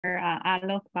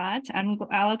Aalok Bhatt.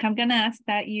 Aalok, I'm going to ask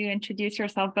that you introduce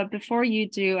yourself, but before you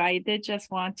do, I did just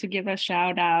want to give a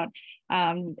shout out.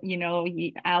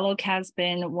 Aalok has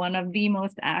been one of the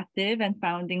most active and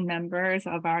founding members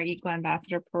of our Eco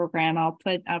Ambassador program. I'll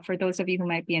put, for those of you who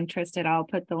might be interested, I'll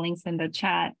put the links in the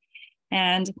chat.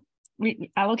 And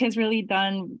Aalok has really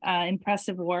done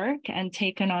impressive work and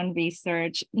taken on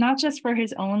research, not just for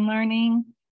his own learning,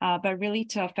 but really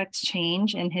to affect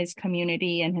change in his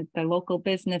community and the local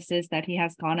businesses that he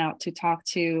has gone out to talk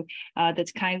to,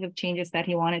 the kinds of changes that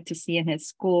he wanted to see in his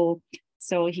school.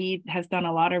 So he has done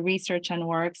a lot of research and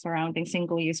work surrounding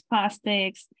single-use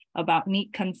plastics, about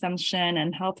meat consumption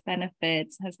and health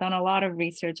benefits, has done a lot of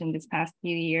research in this past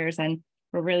few years. And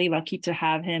we're really lucky to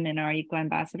have him in our Eco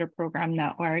Ambassador Program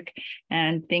network.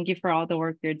 And thank you for all the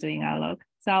work you're doing, Aalok.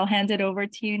 So I'll hand it over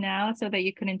to you now so that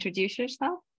you can introduce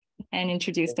yourself and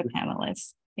introduce the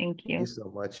panelists. Thank you. Thank you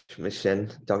so much, Ms.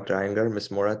 Shin, Dr. Iyengar, Ms.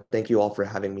 Mora. Thank you all for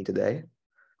having me today.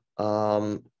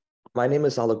 My name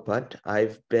is Aalok Bhatt.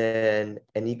 I've been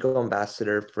an Eco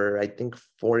Ambassador for, I think,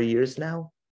 4 years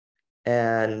now.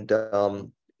 And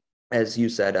as you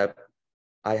said,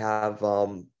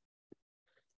 my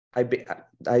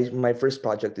first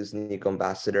project is an Eco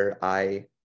Ambassador. I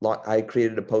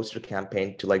created a poster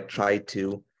campaign to try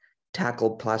to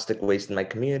tackle plastic waste in my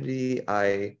community.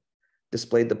 I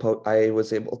displayed I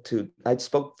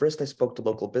spoke to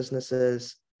local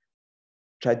businesses,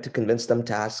 tried to convince them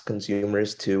to ask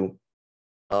consumers to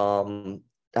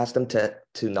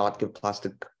not give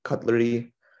plastic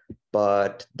cutlery,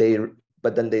 but then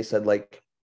they said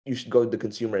you should go to the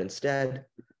consumer instead.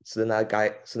 So then I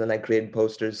created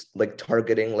posters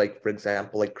targeting for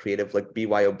example creative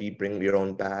BYOB, bring your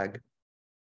own bag,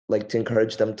 to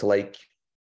encourage them to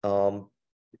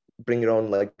bring your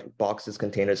own boxes,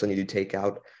 containers when you do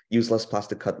takeout, use less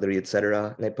plastic cutlery,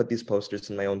 etc. And I put these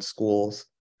posters in my own schools.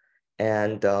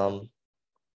 And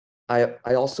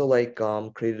I also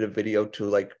created a video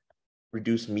to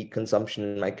reduce meat consumption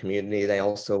in my community. And I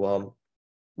also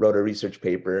wrote a research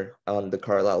paper on the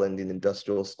Carlisle Indian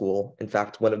Industrial School. In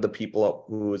fact, one of the people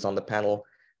who was on the panel,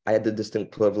 I had the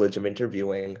distinct privilege of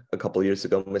interviewing a couple of years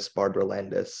ago, Miss Barbara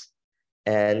Landis.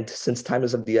 And since time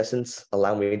is of the essence,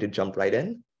 allow me to jump right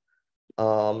in.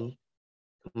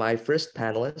 My first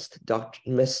panelist,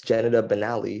 Miss Jeneda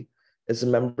Bennally, is a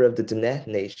member of the Jeneda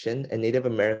Nation, a Native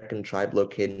American tribe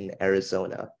located in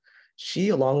Arizona. She,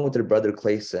 along with her brother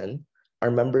Clayson, are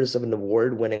members of an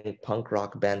award-winning punk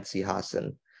rock band,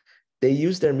 Sihasan. They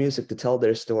use their music to tell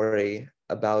their story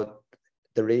about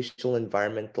the racial and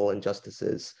environmental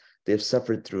injustices they've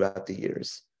suffered throughout the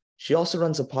years. She also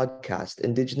runs a podcast,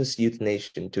 Indigenous Youth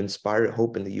Nation, to inspire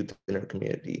hope in the youth in her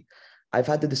community. I've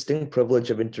had the distinct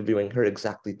privilege of interviewing her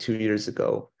exactly 2 years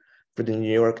ago for the New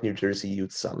York, New Jersey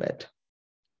Youth Summit.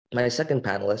 My second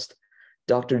panelist,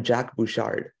 Dr. Jack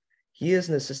Bouchard. He is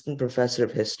an assistant professor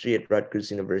of history at Rutgers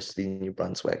University in New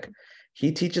Brunswick.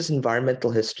 He teaches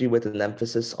environmental history with an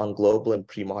emphasis on global and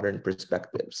pre-modern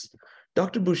perspectives.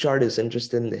 Dr. Bouchard is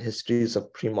interested in the histories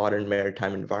of pre-modern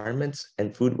maritime environments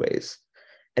and foodways,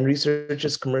 and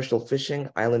researches commercial fishing,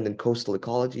 island and coastal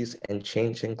ecologies, and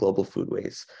changing global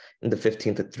foodways in the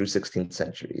 15th through 16th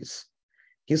centuries.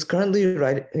 He's currently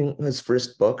writing his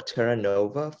first book, Terra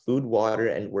Nova, Food, Water,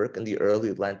 and Work in the Early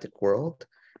Atlantic World,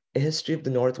 A History of the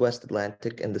Northwest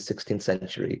Atlantic in the 16th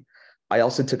Century. I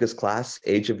also took his class,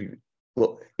 Age of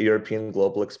European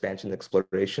Global Expansion and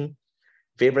Exploration.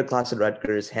 Favorite class at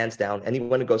Rutgers, hands down.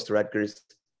 Anyone who goes to Rutgers,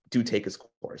 do take his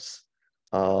course.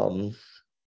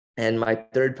 And my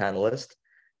third panelist,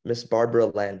 Miss Barbara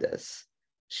Landis.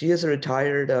 She is a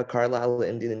retired Carlisle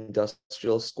Indian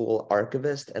Industrial School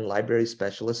archivist and library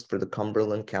specialist for the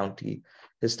Cuberland County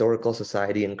Historical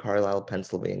Society in Carlisle,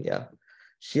 Pennsylvania.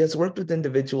 She has worked with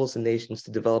individuals and nations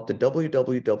to develop the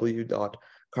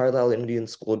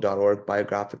www.carlisleindianschool.org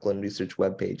biographical and research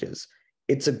web pages.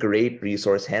 It's a great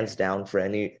resource, hands down, for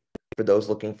those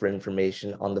looking for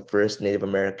information on the first Native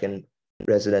American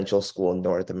residential school in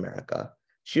North America.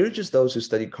 She urges those who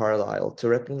study Carlisle to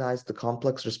recognize the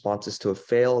complex responses to a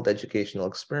failed educational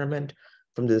experiment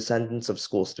from the descendants of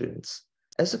school students.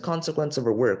 As a consequence of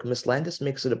her work, Ms. Landis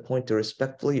makes it a point to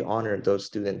respectfully honor those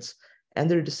students and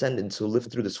their descendants who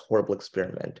lived through this horrible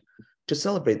experiment, to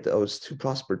celebrate those who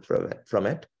prospered from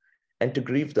it, and to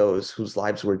grieve those whose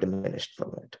lives were diminished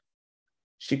from it.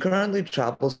 She currently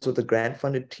travels with a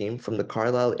grant-funded team from the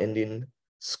Carlisle Indian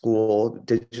School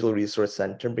Digital Resource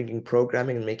Center, bringing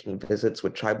programming and making visits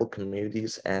with tribal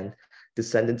communities and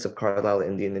descendants of Carlisle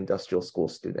Indian Industrial School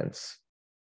students.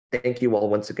 Thank you all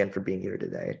once again for being here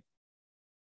today.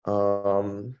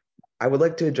 I would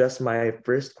like to address my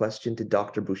first question to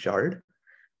Dr. Bouchard.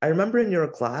 I remember in your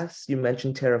class, you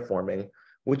mentioned terraforming,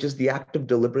 which is the act of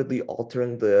deliberately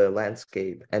altering the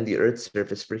landscape and the Earth's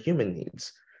surface for human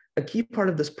needs. A key part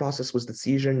of this process was the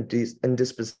seizure and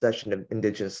dispossession of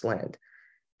indigenous land.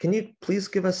 Can you please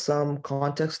give us some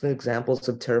context and examples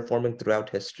of terraforming throughout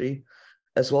history,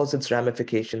 as well as its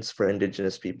ramifications for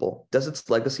indigenous people? Does its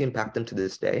legacy impact them to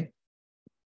this day?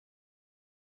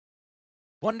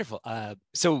 Wonderful.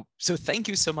 So thank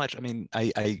you so much. I mean,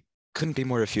 I couldn't be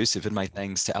more effusive in my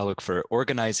thanks to Aalok for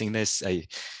organizing this.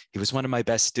 He was one of my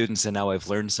best students, and now I've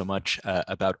learned so much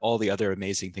about all the other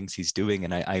amazing things he's doing.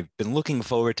 And I've been looking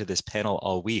forward to this panel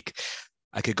all week.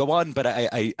 I could go on, but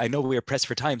I know we are pressed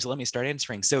for time, so let me start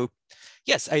answering. So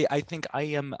yes, I think I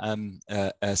am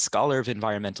a scholar of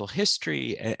environmental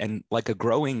history, and like a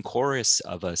growing chorus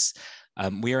of us,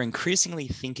 we are increasingly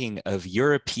thinking of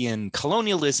European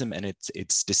colonialism and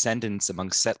its descendants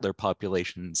among settler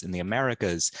populations in the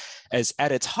Americas as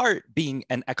at its heart being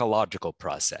an ecological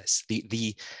process.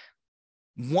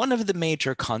 One of the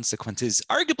major consequences,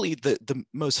 arguably the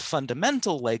most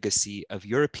fundamental legacy of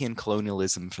European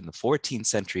colonialism from the 14th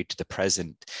century to the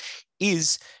present,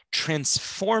 is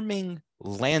transforming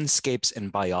landscapes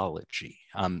and biology.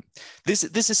 This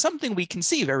is something we can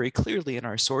see very clearly in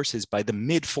our sources by the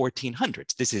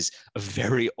mid-1400s. This is a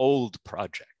very old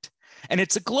project. And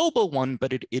it's a global one,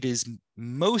 but it is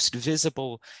most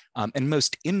visible and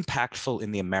most impactful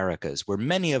in the Americas, where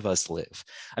many of us live.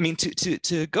 I mean,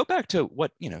 to go back to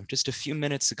what, just a few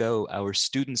minutes ago, our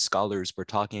student scholars were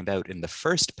talking about in the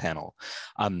first panel,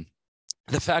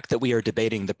 the fact that we are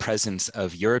debating the presence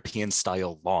of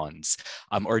European-style lawns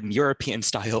or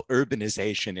European-style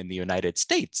urbanization in the United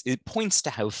States, it points to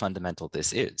how fundamental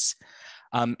this is.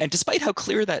 And despite how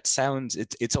clear that sounds,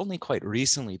 it's only quite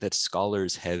recently that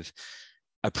scholars have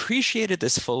appreciated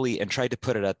this fully and tried to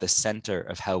put it at the center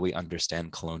of how we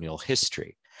understand colonial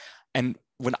history. And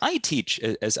when I teach,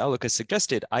 as Aalok has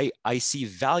suggested, I see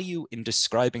value in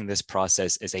describing this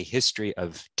process as a history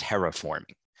of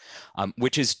terraforming,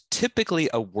 which is typically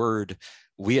a word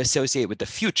we associate with the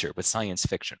future, with science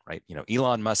fiction, right?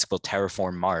 Elon Musk will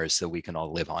terraform Mars so we can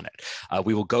all live on it.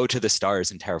 We will go to the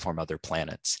stars and terraform other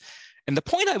planets. And the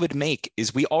point I would make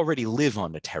is we already live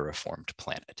on a terraformed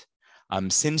planet.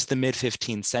 Since the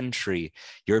mid-15th century,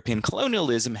 European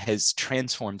colonialism has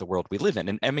transformed the world we live in.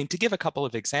 And I mean, to give a couple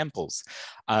of examples,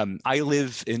 I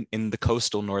live in the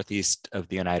coastal northeast of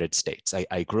the United States.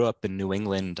 I grew up in New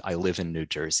England. I live in New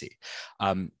Jersey.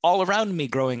 All around me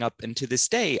growing up, and to this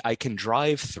day, I can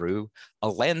drive through a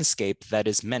landscape that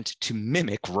is meant to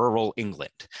mimic rural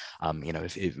England.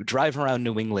 If you drive around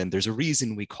New England, there's a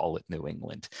reason we call it New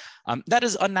England. That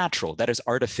is unnatural, that is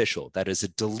artificial, that is a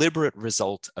deliberate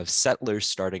result of settlers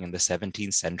starting in the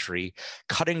 17th century,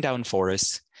 cutting down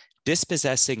forests,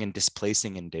 dispossessing and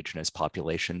displacing indigenous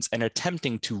populations, and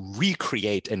attempting to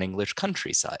recreate an English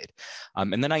countryside.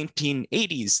 In the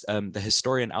 1980s, the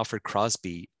historian Alfred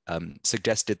Crosby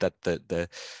suggested that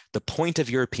the point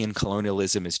of European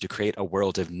colonialism is to create a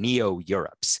world of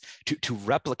neo-Europes, to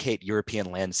replicate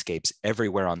European landscapes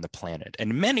everywhere on the planet. And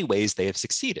in many ways, they have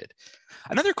succeeded.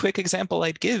 Another quick example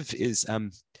I'd give is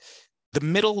the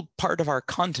middle part of our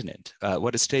continent,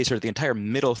 what is today sort of the entire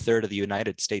middle third of the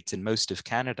United States and most of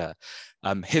Canada,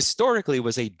 historically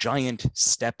was a giant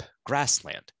steppe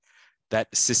grassland that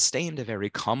sustained a very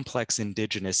complex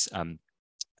indigenous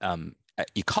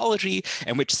ecology,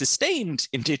 and which sustained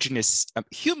indigenous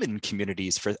human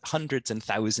communities for hundreds and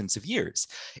thousands of years.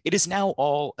 It is now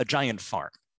all a giant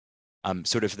farm.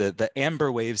 Sort of the amber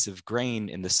waves of grain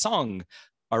in the song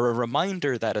are a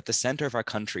reminder that at the center of our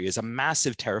country is a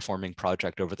massive terraforming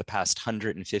project over the past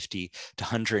 150 to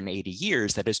 180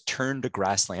 years that has turned a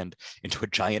grassland into a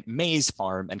giant maize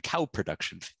farm and cow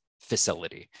production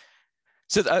facility.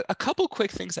 So a couple quick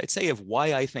things I'd say of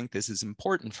why I think this is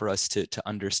important for us to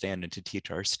understand and to teach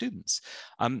our students.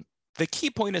 The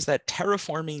key point is that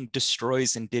terraforming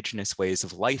destroys indigenous ways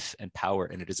of life and power,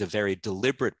 and it is a very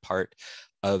deliberate part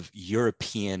of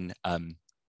European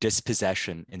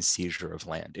dispossession and seizure of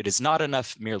land. It is not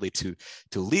enough merely to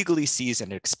legally seize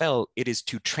and expel. It is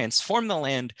to transform the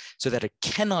land so that it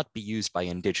cannot be used by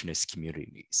indigenous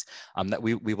communities. That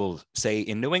we will say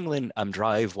in New England,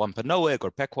 drive Wampanoag or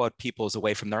Pequot peoples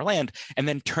away from their land and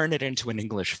then turn it into an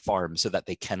English farm so that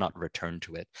they cannot return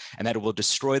to it, and that it will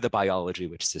destroy the biology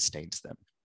which sustains them.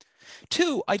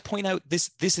 Two, I point out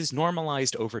this is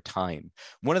normalized over time.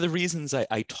 One of the reasons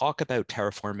I talk about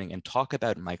terraforming and talk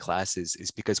about in my classes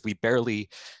is because we barely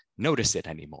notice it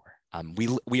anymore.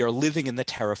 We are living in the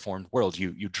terraformed world.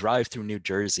 You drive through New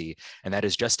Jersey, and that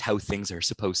is just how things are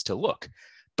supposed to look.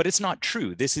 But it's not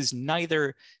true. This is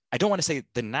neither, I don't want to say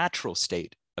the natural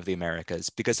state of the Americas,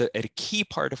 because a key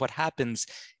part of what happens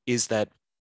is that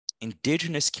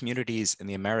Indigenous communities in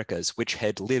the Americas, which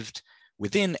had lived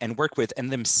within and worked with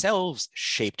and themselves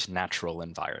shaped natural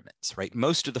environments, right?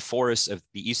 Most of the forests of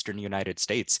the eastern United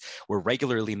States were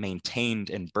regularly maintained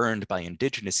and burned by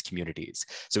Indigenous communities.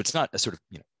 So it's not a sort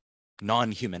of,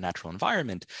 non-human natural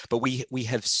environment, but we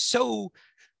have so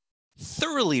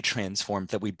thoroughly transformed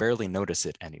that we barely notice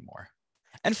it anymore.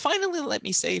 And finally, let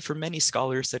me say, for many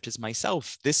scholars such as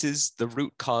myself, this is the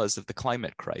root cause of the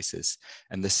climate crisis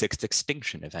and the sixth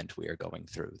extinction event we are going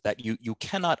through, that you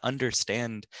cannot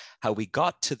understand how we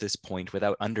got to this point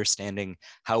without understanding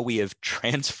how we have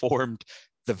transformed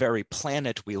the very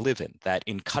planet we live in, that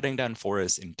in cutting down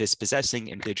forests, in dispossessing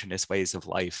Indigenous ways of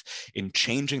life, in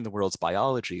changing the world's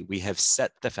biology, we have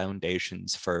set the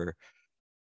foundations for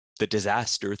the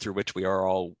disaster through which we are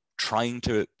all trying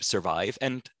to survive.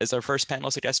 And as our first panel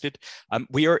suggested,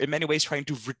 we are in many ways trying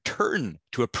to return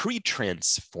to a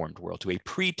pre-transformed world, to a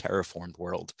pre-terraformed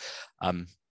world. And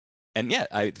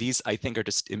yeah, these I think are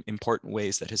just important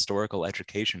ways that historical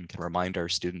education can remind our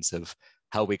students of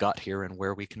how we got here and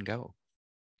where we can go.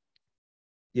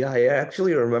 Yeah, I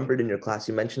actually remembered in your class,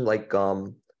 you mentioned like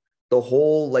the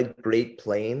whole like Great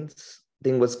Plains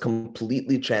thing was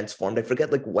completely transformed. I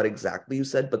forget like what exactly you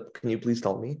said, but can you please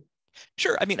tell me?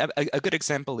 Sure. I mean, a good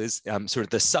example is sort of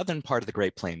the southern part of the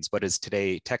Great Plains, what is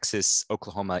today Texas,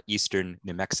 Oklahoma, eastern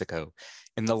New Mexico.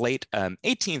 In the late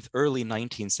 18th, early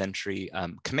 19th century,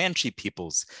 Comanche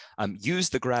peoples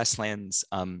used the grasslands,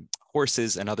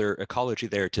 horses, and other ecology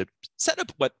there to set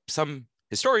up what some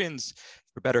historians,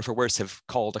 for better or for worse, have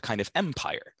called a kind of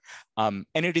empire. And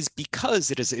it is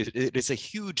because it is a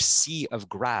huge sea of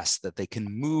grass that they can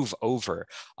move over,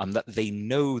 that they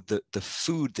know the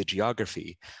food, the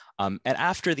geography. And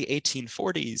after the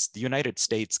 1840s, the United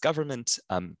States government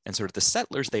and sort of the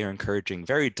settlers they are encouraging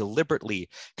very deliberately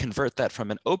convert that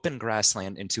from an open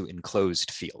grassland into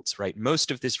enclosed fields, right? Most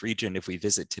of this region, if we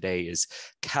visit today, is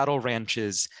cattle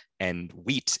ranches and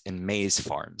wheat and maize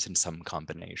farms in some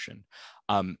combination.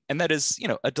 And that is,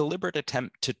 a deliberate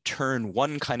attempt to turn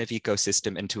one kind of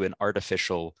ecosystem into an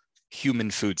artificial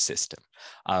human food system.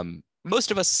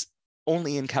 Most of us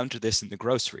only encounter this in the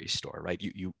grocery store, right?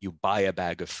 You buy a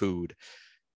bag of food,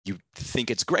 you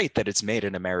think it's great that it's made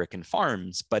in American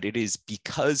farms, but it is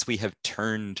because we have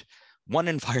turned one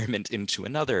environment into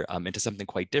another, into something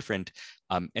quite different,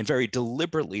 and very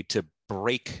deliberately to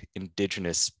break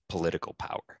Indigenous political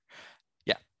power.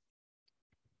 Yeah.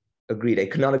 Agreed. I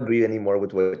could not agree anymore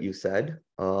with what you said.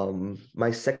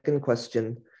 My second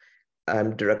question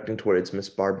I'm directing towards Miss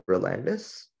Barbara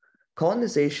Landis.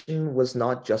 Colonization was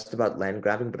not just about land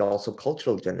grabbing, but also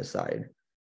cultural genocide.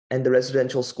 And the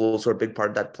residential schools were a big part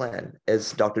of that plan,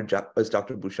 as Dr.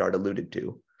 Bouchard alluded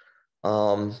to.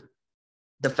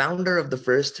 The founder of the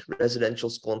first residential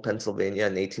school in Pennsylvania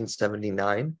in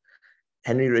 1879,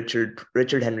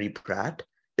 Richard Henry Pratt,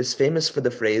 is famous for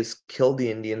the phrase, "Kill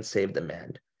the Indian, save the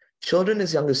man." Children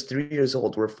as young as 3 years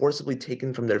old were forcibly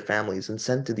taken from their families and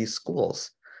sent to these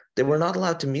schools. They were not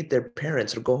allowed to meet their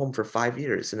parents or go home for 5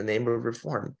 years in the name of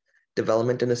reform,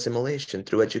 development, and assimilation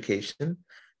through education.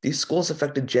 These schools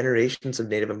affected generations of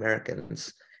Native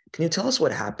Americans. Can you tell us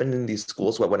what happened in these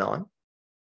schools, what went on?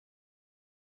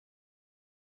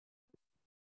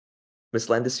 Ms.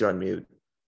 Landis, you're on mute.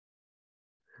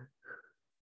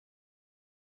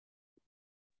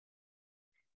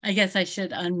 I guess I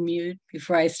should unmute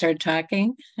before I start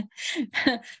talking.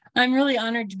 I'm really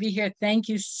honored to be here. Thank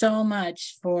you so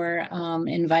much for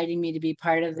inviting me to be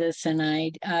part of this. And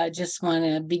I just want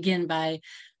to begin by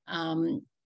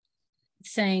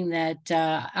saying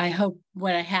that I hope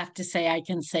what I have to say, I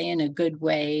can say in a good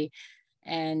way.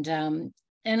 And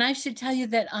I should tell you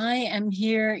that I am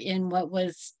here in what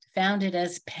was founded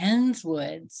as Penn's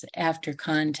Woods after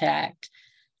contact.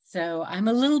 So I'm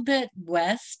a little bit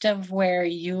west of where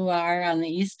you are on the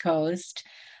East Coast.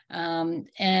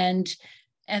 And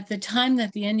at the time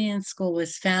that the Indian School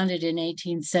was founded in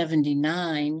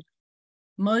 1879,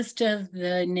 most of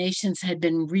the nations had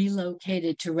been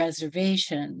relocated to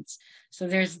reservations. So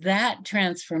there's that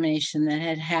transformation that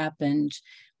had happened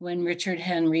when Richard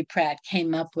Henry Pratt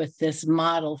came up with this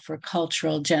model for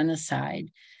cultural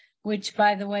genocide, which,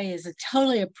 by the way, is a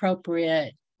totally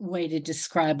appropriate way to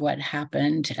describe what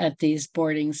happened at these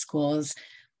boarding schools.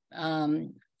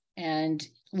 And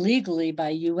legally, by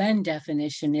UN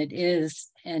definition, it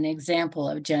is an example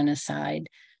of genocide.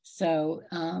 So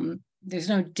there's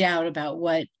no doubt about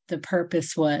what the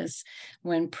purpose was.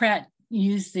 When Pratt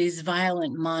used these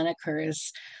violent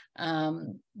monikers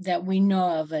that we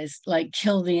know of as like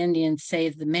kill the Indian,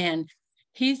 save the man,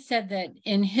 he said that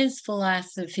in his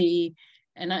philosophy,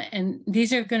 And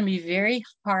these are going to be very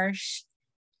harsh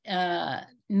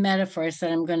metaphors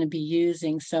that I'm going to be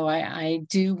using. So I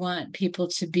do want people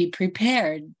to be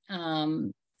prepared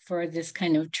for this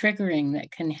kind of triggering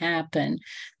that can happen.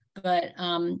 But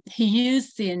he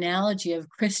used the analogy of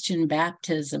Christian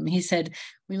baptism. He said,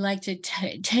 we like to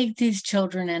take these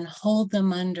children and hold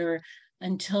them under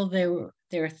until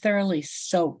they're thoroughly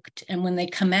soaked. And when they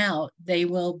come out, they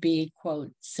will be,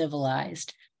 quote,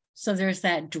 civilized. So there's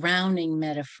that drowning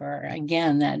metaphor,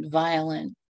 again, that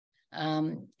violent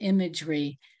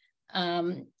imagery.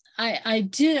 I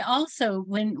did also,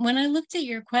 when I looked at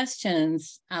your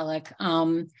questions, Aalok,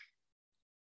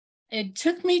 it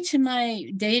took me to my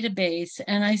database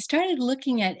and I started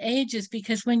looking at ages,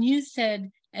 because when you said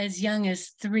as young as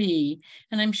 3,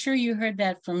 and I'm sure you heard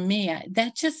that from me,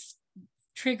 that just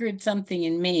triggered something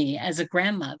in me as a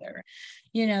grandmother,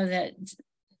 that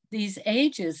these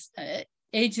ages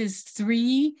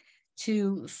 3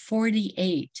 to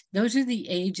 48, those are the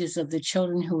ages of the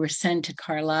children who were sent to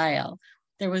Carlisle.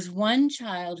 There was one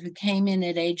child who came in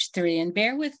at age 3, and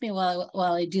bear with me while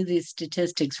I do these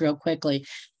statistics real quickly.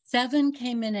 7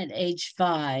 came in at age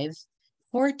 5,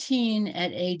 14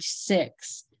 at age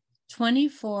 6,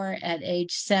 24 at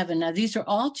age 7. Now, these are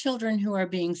all children who are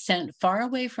being sent far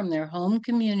away from their home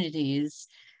communities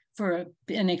for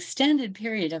an extended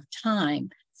period of time,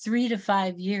 3 to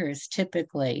 5 years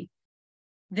typically.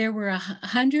 There were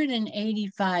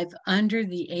 185 under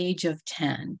the age of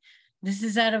 10. This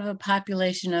is out of a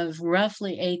population of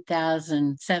roughly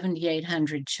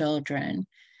 7,800 children.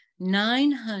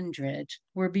 900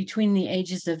 were between the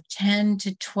ages of 10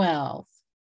 to 12.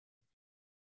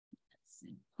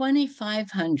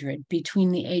 2,500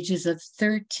 between the ages of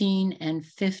 13 and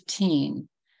 15.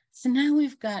 So now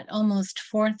we've got almost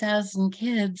 4,000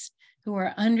 kids who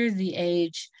are under the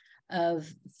age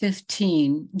of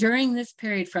 15 during this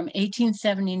period from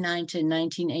 1879 to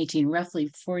 1918, roughly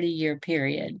 40-year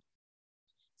period.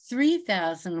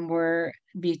 3,000 were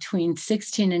between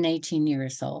 16 and 18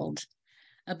 years old.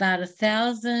 About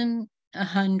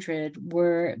 1,100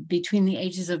 were between the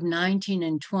ages of 19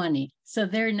 and 20. So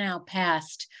they're now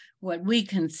past what we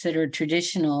consider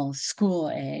traditional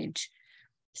school age.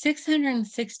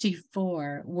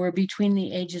 664 were between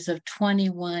the ages of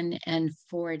 21 and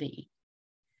 40.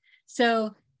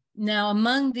 So now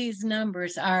among these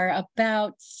numbers are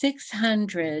about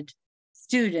 600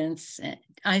 students.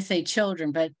 I say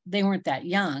children, but they weren't that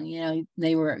young,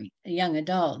 they were young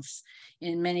adults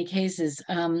in many cases.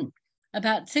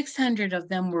 About 600 of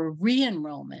them were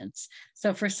re-enrollments.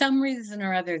 So for some reason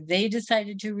or other, they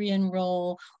decided to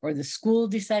re-enroll, or the school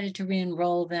decided to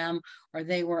re-enroll them, or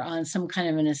they were on some kind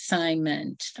of an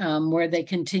assignment where they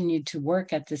continued to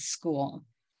work at the school.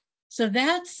 So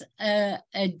that's a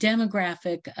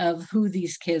demographic of who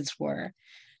these kids were.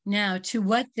 Now, to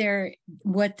what their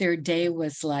day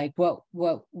was like, what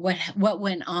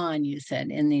went on, you said,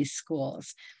 in these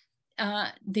schools.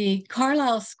 The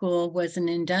Carlisle School was an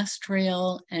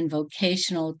industrial and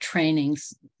vocational training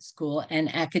school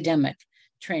and academic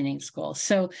training school.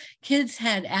 So kids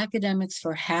had academics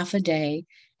for half a day,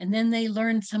 and then they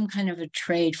learned some kind of a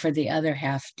trade for the other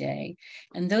half day.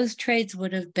 And those trades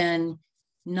would have been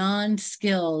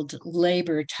non-skilled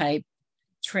labor type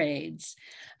trades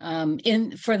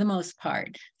for the most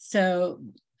part. So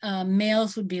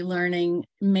males would be learning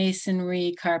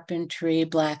masonry, carpentry,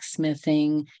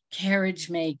 blacksmithing, carriage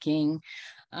making,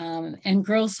 and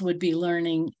girls would be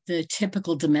learning the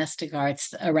typical domestic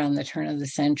arts around the turn of the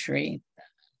century,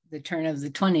 the turn of the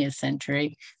 20th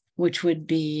century, which would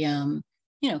be,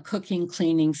 cooking,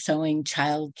 cleaning, sewing,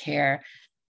 childcare,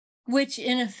 which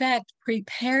in effect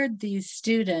prepared these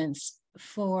students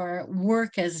for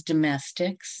work as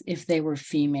domestics. If they were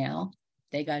female,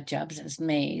 they got jobs as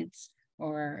maids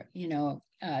or,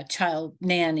 child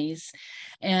nannies.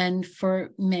 And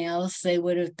for males, they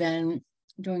would have been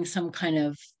doing some kind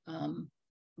of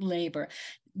labor.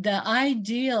 The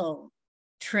ideal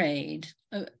trade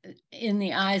in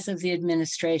the eyes of the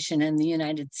administration in the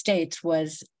United States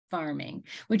was farming,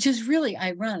 which is really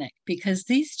ironic because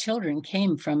these children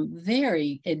came from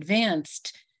very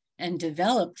advanced and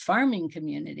developed farming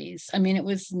communities. I mean, it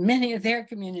was many of their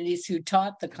communities who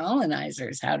taught the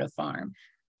colonizers how to farm.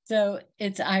 So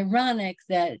it's ironic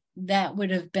that that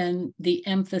would have been the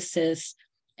emphasis.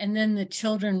 And then the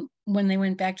children, when they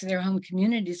went back to their home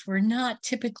communities, were not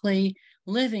typically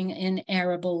living in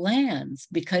arable lands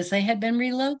because they had been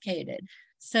relocated.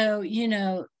 So,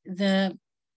 the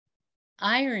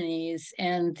ironies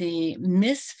and the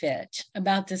misfit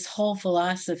about this whole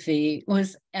philosophy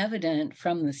was evident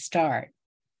from the start.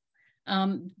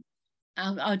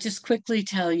 I'll just quickly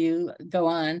tell you, go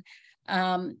on.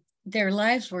 their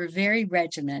lives were very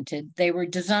regimented. They were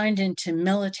designed into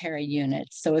military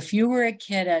units. So if you were a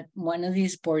kid at one of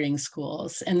these boarding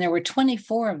schools, and there were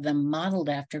 24 of them modeled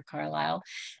after Carlisle,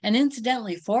 and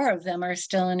incidentally, 4 of them are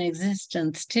still in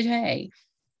existence today.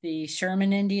 The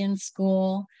Sherman Indian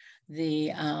School,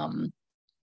 the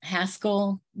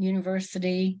Haskell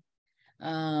University,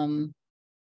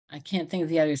 I can't think of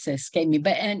the others that escape me,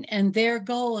 but and their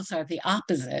goals are the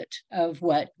opposite of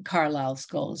what Carlisle's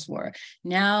goals were.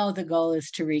 Now the goal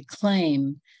is to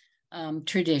reclaim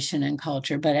tradition and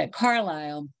culture, but at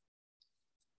Carlisle,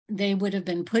 they would have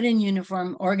been put in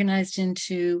uniform, organized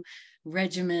into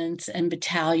regiments and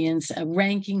battalions. A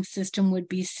ranking system would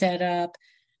be set up.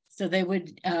 So they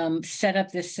would set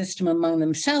up this system among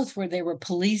themselves where they were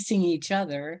policing each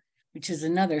other, which is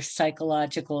another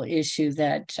psychological issue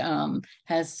that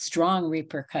has strong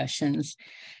repercussions.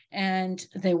 And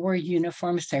they wore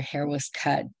uniforms, their hair was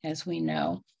cut, as we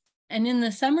know. And in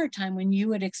the summertime, when you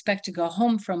would expect to go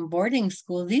home from boarding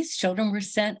school, these children were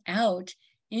sent out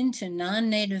into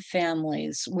non-native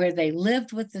families where they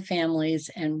lived with the families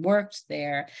and worked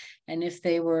there. And if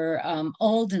they were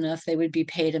old enough, they would be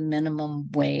paid a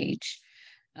minimum wage.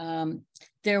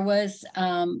 There was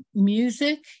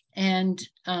music and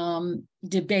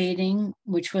debating,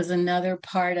 which was another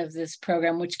part of this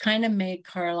program, which kind of made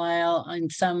Carlisle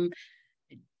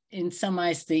in some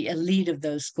eyes the elite of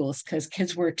those schools, because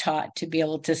kids were taught to be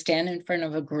able to stand in front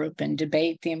of a group and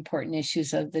debate the important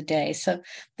issues of the day. So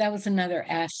that was another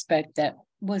aspect that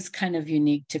was kind of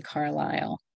unique to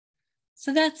Carlisle.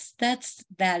 So that's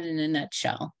that in a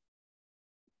nutshell.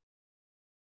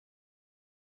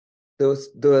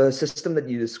 The system that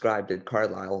you described at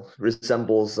Carlisle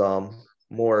resembles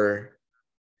more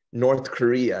North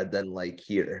Korea than like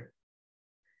here.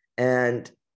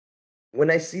 And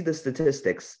when I see the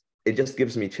statistics, it just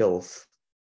gives me chills.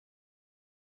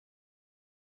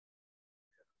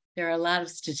 There are a lot of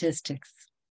statistics.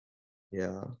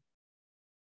 Yeah.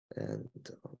 And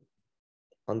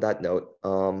on that note,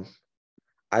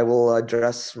 I will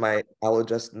address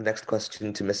the next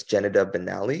question to Miss Jeneda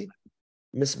Bennally.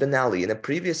 Ms. Bennally, in a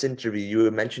previous interview,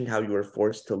 you mentioned how you were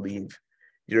forced to leave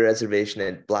your reservation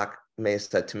at Black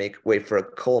Mesa to make way for a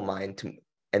coal mine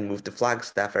and move to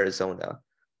Flagstaff, Arizona.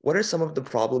 What are some of the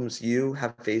problems you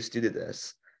have faced due to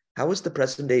this? How is the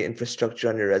present-day infrastructure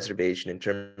on your reservation in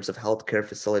terms of healthcare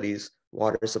facilities,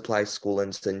 water supply,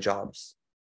 schools, and jobs?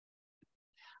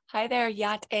 Hi there,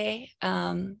 Yate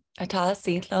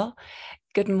Atalasilo.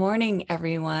 Good morning,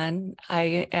 everyone.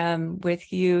 I am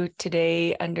with you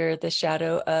today under the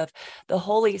shadow of the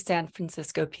holy San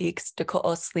Francisco Peaks, de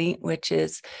Co'osli, which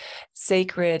is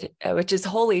sacred, which is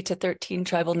holy to 13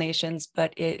 tribal nations,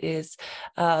 but it is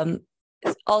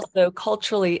also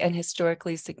culturally and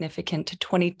historically significant to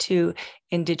 22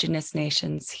 indigenous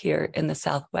nations here in the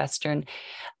southwestern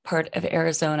part of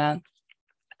Arizona.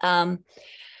 I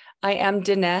am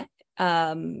Diné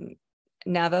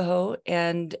Navajo,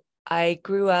 and I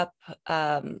grew up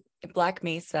at Black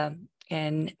Mesa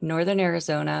in northern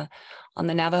Arizona on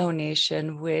the Navajo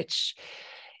Nation, which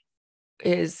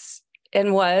is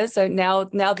and was now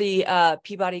the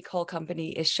Peabody Coal Company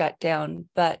is shut down.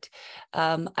 But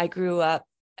I grew up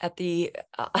at the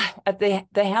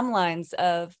hemlines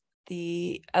of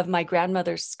my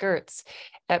grandmother's skirts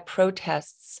at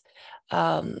protests,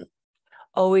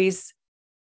 always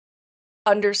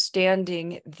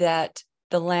understanding that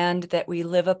the land that we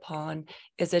live upon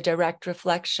is a direct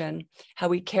reflection. How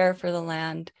we care for the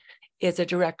land is a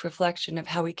direct reflection of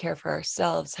how we care for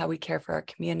ourselves, how we care for our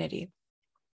community.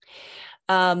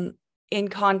 In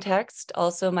context,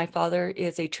 also, my father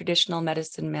is a traditional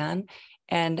medicine man,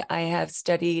 and I have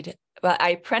studied, well,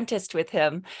 I apprenticed with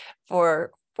him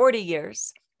for 40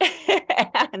 years,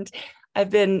 and I've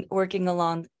been working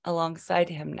alongside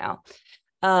him now.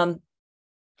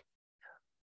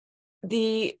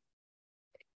 The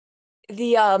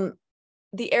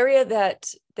area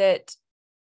that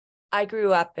I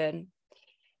grew up in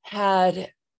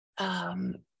had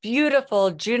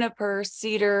beautiful juniper,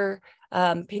 cedar,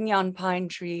 piñon pine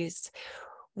trees.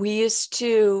 We used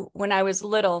to, when I was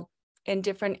little, in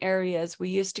different areas, we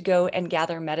used to go and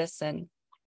gather medicine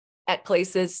at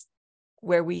places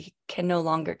where we can no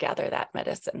longer gather that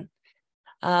medicine.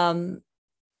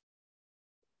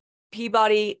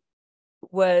 Peabody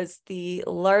was the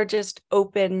largest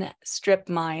open strip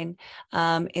mine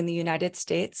in the United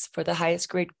States for the highest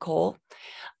grade coal.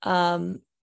 And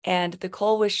the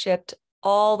coal was shipped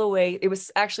all the way, it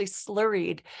was actually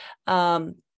slurried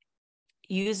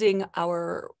using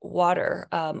our water,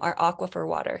 our aquifer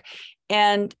water.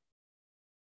 And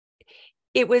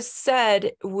it was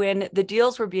said when the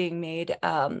deals were being made,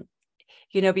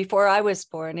 before I was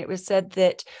born. It was said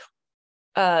that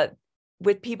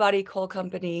with Peabody Coal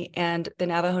Company and the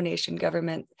Navajo Nation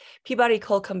government, Peabody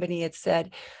Coal Company had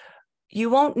said, you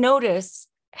won't notice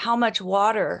how much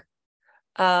water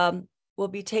we'll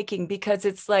be taking, because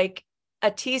it's like a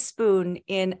teaspoon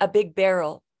in a big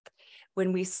barrel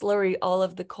when we slurry all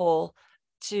of the coal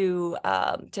to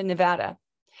Nevada.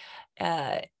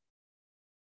 That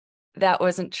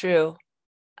wasn't true.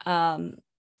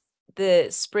 The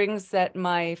springs that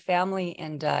my family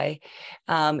and I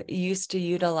used to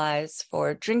utilize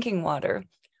for drinking water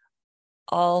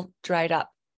all dried up.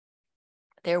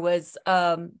 There was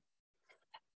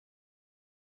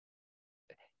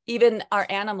even our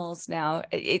animals now.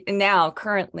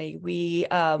 Currently, we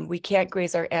can't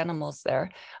graze our animals there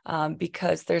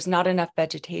because there's not enough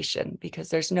vegetation, because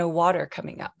there's no water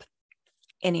coming up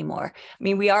anymore. I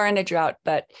mean, we are in a drought,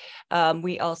 but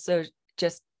we also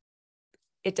just,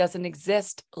 it doesn't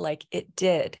exist like it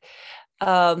did.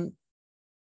 When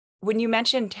you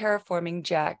mentioned terraforming,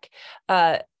 Jack,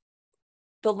 the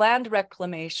land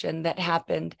reclamation that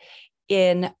happened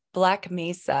in Black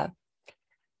Mesa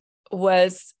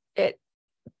was, it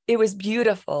was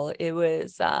beautiful. It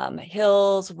was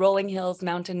hills, rolling hills,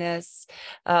 mountainous.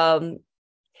 We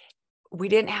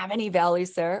didn't have any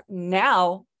valleys there.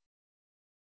 Now,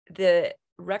 the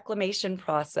reclamation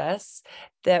process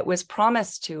that was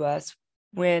promised to us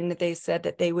when they said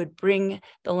that they would bring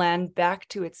the land back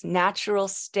to its natural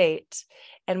state,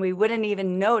 and we wouldn't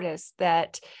even notice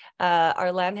that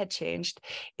our land had changed,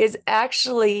 is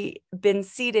actually been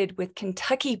seeded with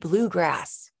Kentucky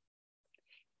bluegrass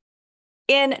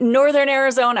in northern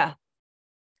Arizona.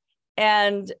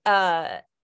 And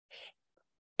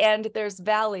there's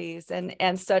valleys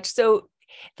and such. So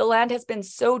the land has been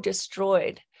so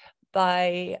destroyed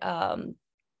by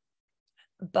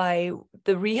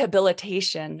the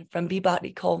rehabilitation from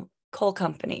Peabody Coal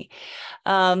Company.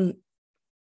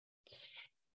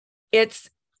 It's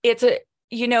a,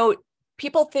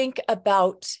 people think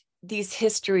about these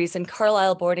histories in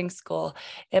Carlisle boarding school.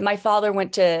 And my father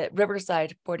went to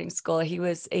Riverside boarding school. He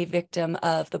was a victim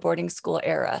of the boarding school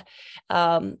era.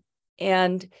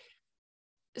 And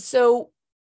so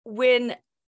when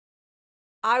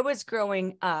I was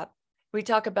growing up, we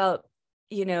talk about,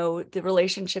 the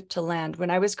relationship to land.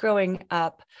 When I was growing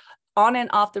up on and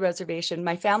off the reservation,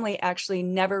 my family actually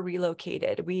never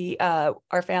relocated.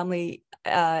 Our family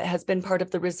has been part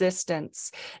of the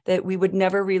resistance, that we would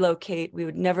never relocate. We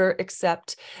would never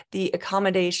accept the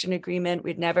accommodation agreement.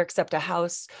 We'd never accept a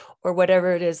house or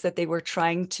whatever it is that they were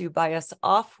trying to buy us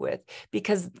off with,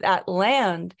 because that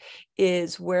land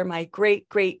is where my great,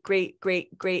 great, great,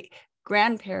 great, great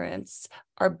grandparents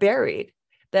are buried.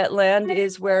 That land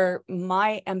is where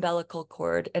my umbilical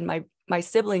cord and my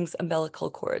siblings' umbilical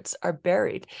cords are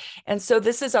buried. And so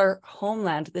this is our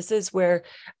homeland. This is where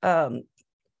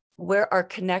our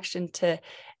connection to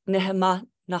Nehema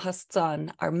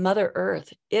Nahastan, our Mother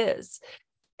Earth, is.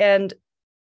 And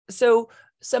so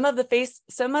some of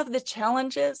the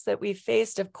challenges that we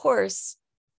faced, of course,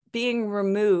 being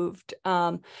removed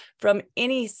from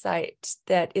any site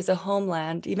that is a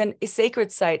homeland, even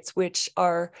sacred sites, which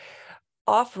are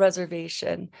off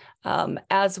reservation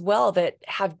as well, that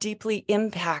have deeply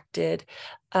impacted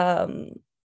our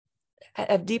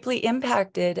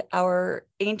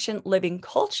ancient living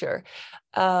culture.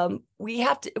 We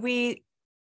have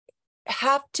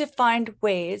to find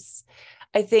ways,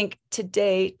 I think,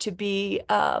 today to be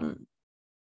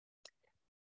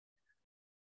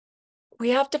we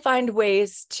have to find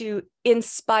ways to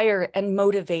inspire and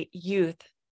motivate youth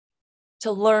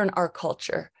to learn our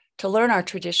culture, to learn our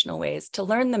traditional ways, to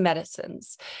learn the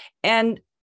medicines. And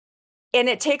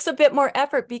it takes a bit more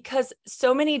effort, because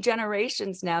so many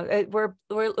generations now, we're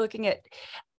looking at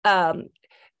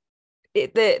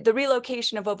the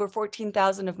relocation of over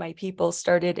 14,000 of my people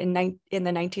started in the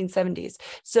 1970s.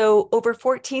 So over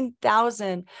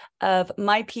 14,000 of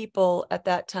my people at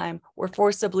that time were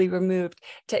forcibly removed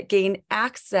to gain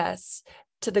access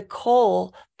to the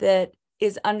coal that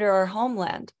is under our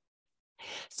homeland.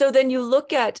 So then you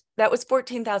look at, that was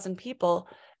 14,000 people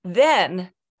then,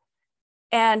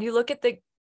 and you look at the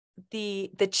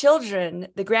children,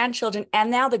 the grandchildren,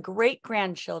 and now the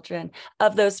great-grandchildren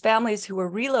of those families who were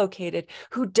relocated,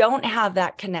 who don't have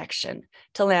that connection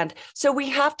to land. So we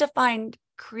have to find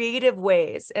creative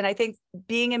ways. And I think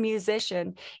being a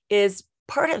musician is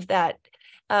part of that,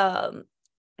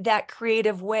 that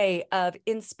creative way of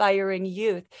inspiring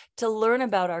youth to learn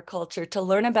about our culture, to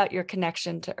learn about your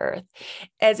connection to Earth,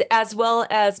 as well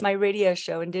as my radio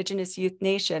show, Indigenous Youth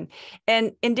Nation.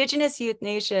 And Indigenous Youth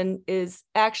Nation is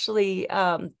actually,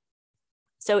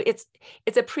 so it's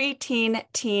a pre-teen,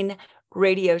 teen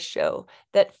radio show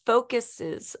that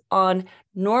focuses on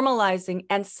normalizing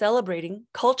and celebrating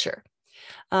culture,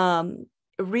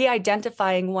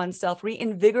 re-identifying oneself,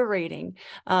 reinvigorating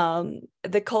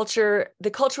the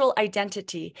cultural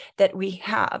identity that we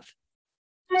have.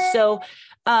 So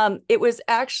it was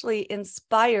actually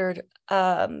inspired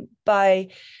by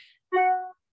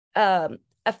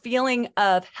a feeling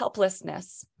of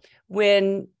helplessness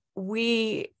when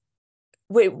we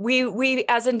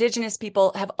as Indigenous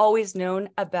people have always known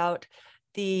about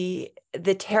the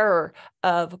terror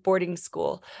of boarding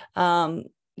school.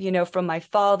 From my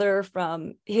father,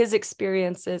 from his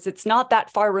experiences, it's not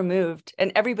that far removed,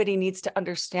 and everybody needs to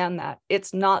understand that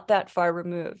it's not that far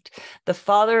removed. The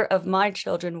father of my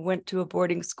children went to a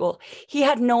boarding school. He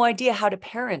had no idea how to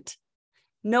parent,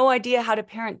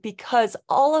 because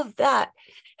all of that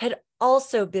had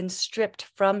also been stripped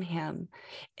from him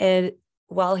and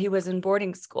while he was in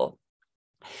boarding school.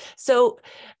 So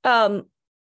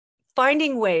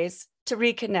finding ways to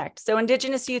reconnect. So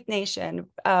Indigenous Youth Nation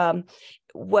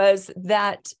was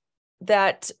that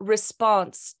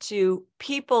response to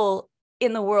people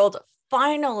in the world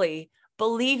finally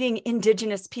believing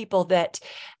Indigenous people that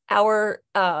our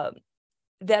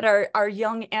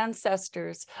young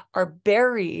ancestors are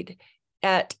buried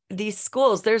at these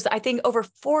schools. There's, I think, over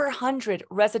 400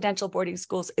 residential boarding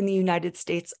schools in the United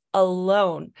States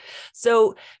alone.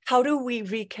 So how do we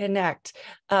reconnect?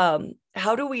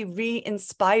 How do we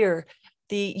re-inspire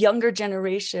the younger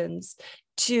generations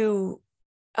to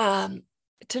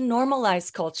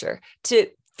normalize culture, to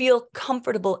feel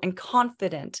comfortable and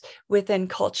confident within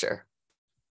culture?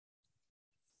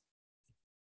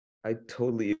 I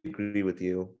totally agree with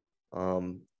you.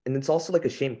 And it's also like a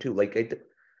shame too.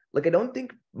 I don't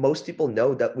think most people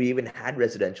know that we even had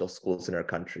residential schools in our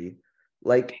country.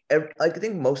 I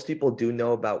think most people do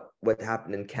know about what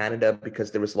happened in Canada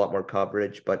because there was a lot more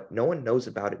coverage, but no one knows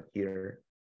about it here.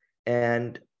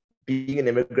 And being an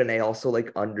immigrant, I also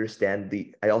understand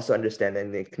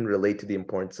and I can relate to the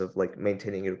importance of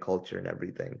maintaining your culture and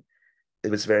everything.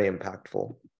 It was very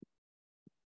impactful.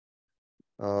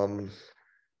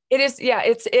 It is, yeah,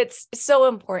 it's so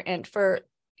important for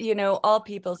all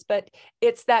peoples, but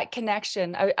it's that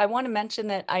connection. I want to mention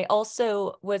that I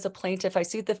also was a plaintiff. I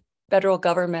sued the federal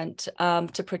government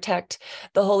to protect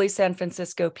the Holy San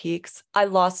Francisco Peaks. I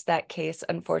lost that case,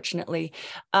 unfortunately.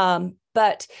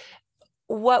 But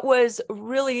what was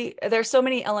really, there's so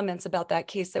many elements about that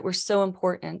case that were so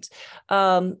important.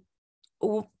 The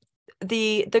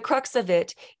crux of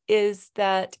it is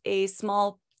that a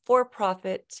small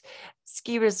for-profit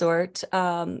ski resort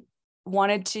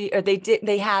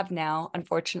they have now,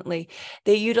 unfortunately,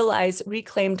 they utilize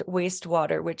reclaimed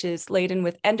wastewater, which is laden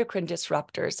with endocrine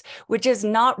disruptors, which is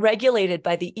not regulated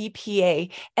by the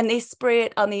EPA, and they spray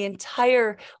it on the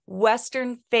entire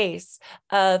western face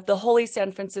of the Holy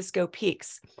San Francisco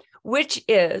Peaks, which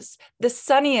is the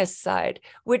sunniest side,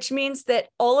 which means that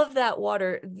all of that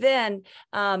water then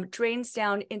drains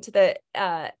down into the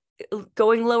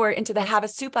going lower into the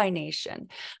Havasupai Nation,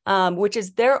 which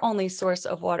is their only source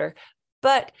of water.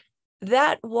 But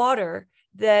that water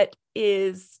that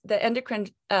is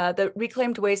the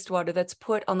reclaimed wastewater that's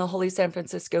put on the Holy San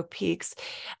Francisco Peaks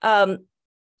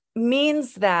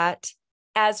means that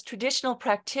as traditional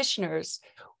practitioners,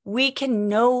 we can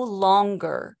no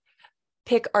longer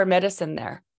pick our medicine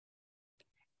there.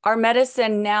 Our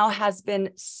medicine now has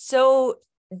been so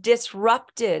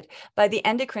disrupted by the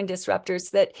endocrine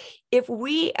disruptors that if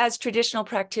we as traditional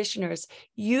practitioners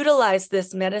utilize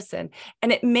this medicine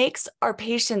and it makes our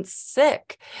patients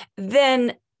sick,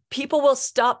 then people will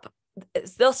stop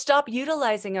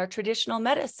utilizing our traditional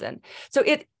medicine. So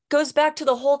it goes back to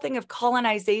the whole thing of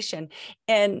colonization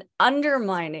and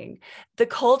undermining the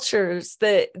cultures,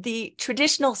 the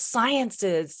traditional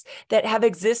sciences that have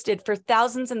existed for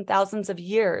thousands and thousands of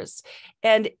years.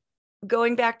 And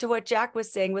going back to what Jack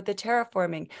was saying with the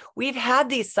terraforming, we've had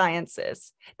these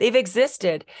sciences, they've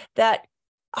existed. That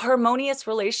harmonious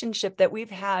relationship that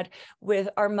we've had with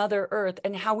our Mother Earth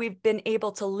and how we've been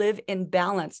able to live in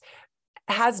balance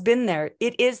has been there.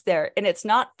 It is there. And it's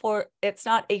not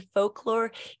a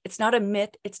folklore, it's not a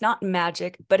myth, it's not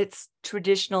magic, but it's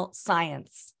traditional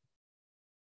science.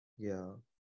 Yeah.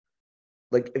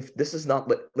 If this is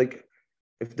not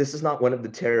if this is not one of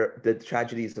the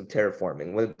tragedies of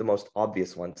terraforming, one of the most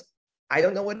obvious ones, I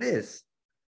don't know what is.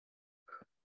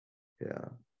 Yeah.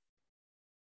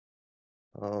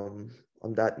 On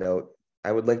that note,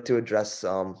 I would like to address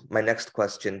my next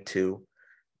question to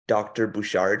Dr.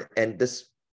 Bouchard, and this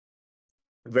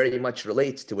very much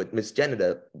relates to what Ms.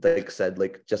 Jeneda said,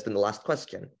 just in the last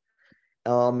question.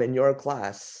 In your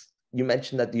class, you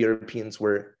mentioned that the Europeans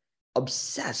were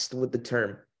obsessed with the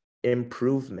term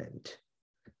improvement.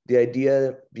 The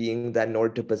idea being that in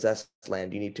order to possess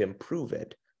land, you need to improve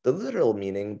it. The literal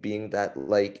meaning being that,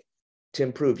 like, to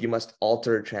improve, you must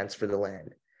alter or transfer the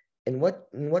land. In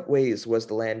what ways was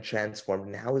the land transformed,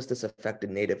 and how has this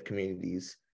affected Native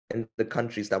communities in the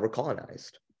countries that were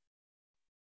colonized?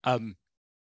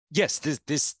 Yes, this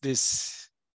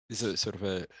is a sort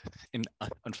of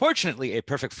unfortunately a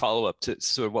perfect follow-up to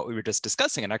sort of what we were just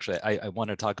discussing. And actually, I want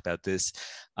to talk about this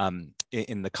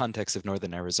in the context of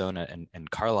Northern Arizona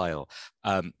and Carlisle.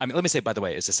 I mean, let me say, by the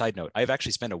way, as a side note, I've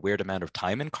actually spent a weird amount of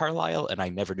time in Carlisle, and I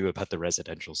never knew about the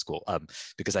residential school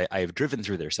because I have driven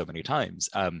through there so many times.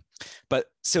 But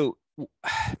so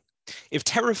if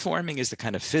terraforming is the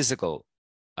kind of physical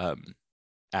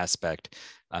aspect,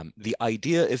 the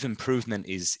idea of improvement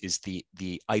is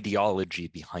the ideology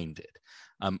behind it.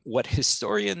 What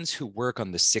historians who work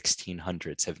on the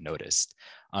 1600s have noticed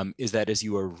is that as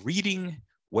you are reading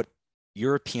what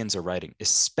Europeans are writing,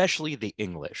 especially the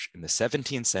English in the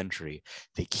 17th century,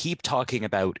 they keep talking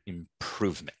about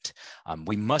improvement.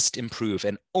 We must improve,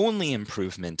 and only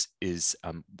improvement is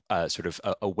sort of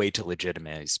a way to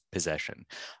legitimize possession.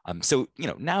 So, you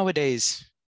know, nowadays,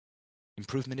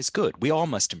 improvement is good. We all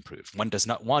must improve. One does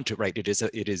not want to, right? It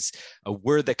is a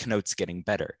word that connotes getting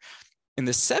better. In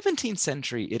the 17th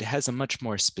century, it has a much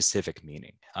more specific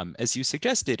meaning. As you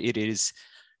suggested, it is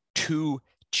to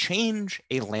change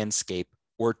a landscape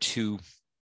or to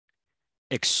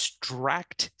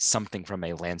extract something from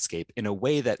a landscape in a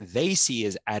way that they see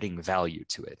as adding value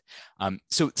to it.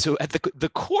 So at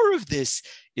the core of this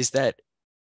is that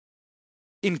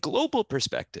in global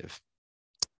perspective,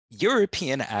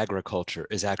 European agriculture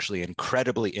is actually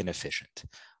incredibly inefficient.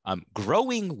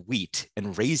 Growing wheat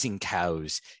and raising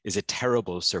cows is a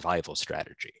terrible survival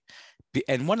strategy.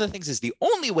 And one of the things is the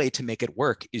only way to make it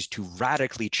work is to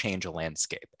radically change a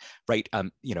landscape, right?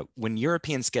 You know, when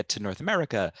Europeans get to North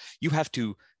America, you have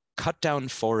to cut down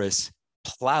forests,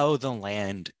 plow the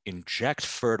land, inject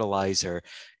fertilizer,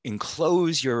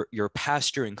 enclose your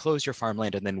pasture, enclose your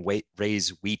farmland, and then raise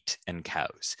wheat and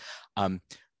cows.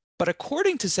 But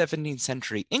according to 17th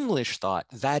century English thought,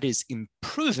 that is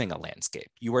improving a landscape.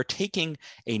 You are taking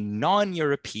a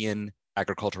non-European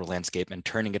agricultural landscape and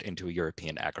turning it into a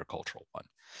European agricultural one.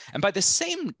 And by the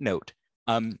same note,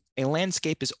 a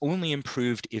landscape is only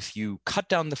improved if you cut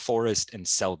down the forest and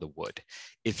sell the wood,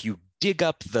 if you dig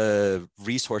up the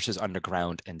resources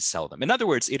underground and sell them. In other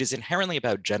words, it is inherently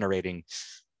about generating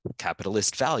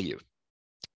capitalist value.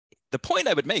 The point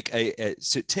I would make,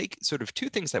 so take sort of two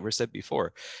things that were said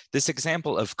before. This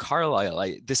example of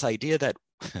Carlisle, this idea that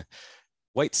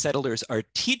white settlers are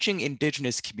teaching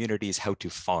indigenous communities how to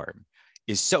farm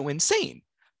is so insane.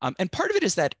 And part of it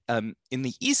is that in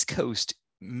the East Coast,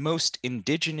 most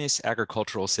indigenous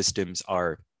agricultural systems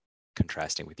are,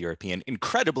 contrasting with European,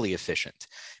 incredibly efficient.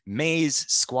 Maize,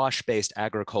 squash-based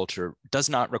agriculture does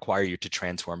not require you to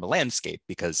transform a landscape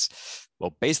because,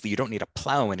 well, basically you don't need to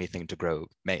plow anything to grow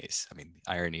maize. I mean,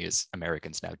 the irony is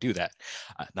Americans now do that.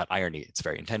 Not irony, it's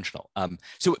very intentional.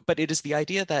 But it is the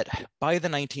idea that by the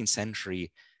 19th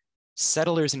century,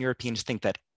 settlers and Europeans think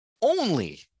that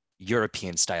only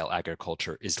European-style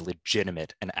agriculture is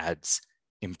legitimate and adds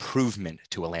improvement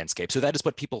to a landscape. So that is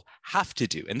what people have to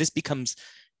do. And this becomes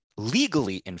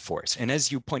legally enforced. And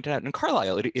as you pointed out in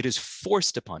Carlisle, it is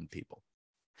forced upon people.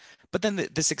 But then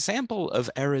this example of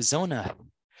Arizona,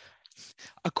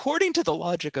 according to the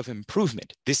logic of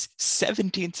improvement, this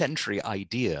 17th century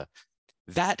idea,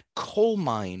 that coal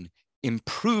mine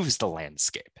improves the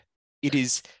landscape. It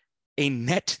is a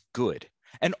net good.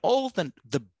 And all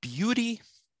the beauty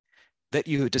that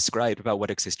you described about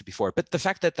what existed before, but the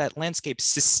fact that that landscape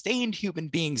sustained human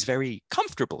beings very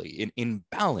comfortably in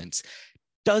balance,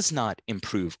 does not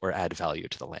improve or add value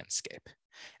to the landscape.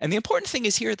 And the important thing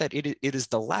is here that it is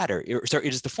the latter, it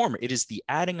is the former. It is the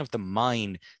adding of the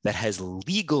mine that has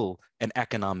legal and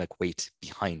economic weight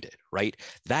behind it, right?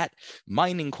 That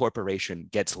mining corporation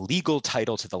gets legal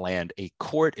title to the land. A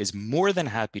court is more than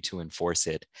happy to enforce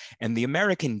it. And the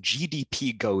American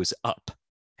GDP goes up.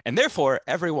 And therefore,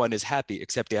 everyone is happy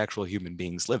except the actual human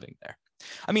beings living there.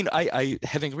 I mean, I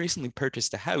having recently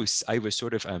purchased a house, I was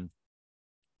sort of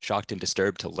shocked and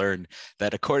disturbed to learn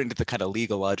that according to the kind of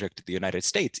legal logic of the United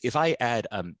States, if I add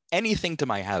anything to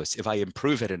my house, if I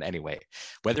improve it in any way,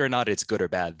 whether or not it's good or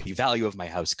bad, the value of my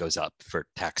house goes up for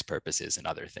tax purposes and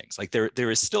other things. Like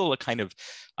there is still a kind of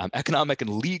economic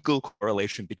and legal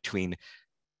correlation between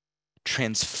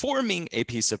transforming a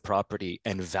piece of property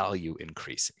and value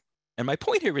increasing. And my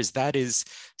point here is that is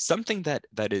something that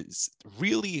is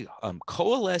really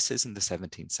coalesces in the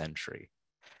 17th century.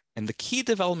 And the key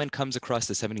development comes across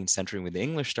the 17th century when the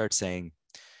English start saying,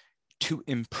 to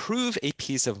improve a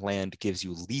piece of land gives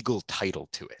you legal title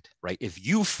to it, right? If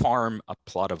you farm a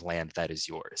plot of land, that is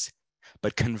yours.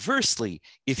 But conversely,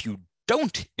 if you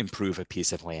don't improve a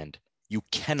piece of land, you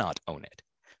cannot own it,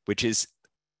 which is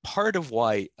part of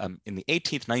why in the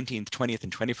 18th, 19th, 20th,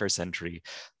 and 21st century,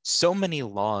 so many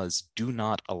laws do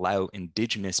not allow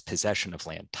indigenous possession of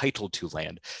land, title to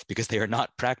land, because they are not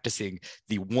practicing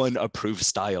the one approved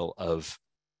style of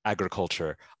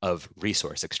agriculture, of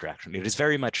resource extraction. It is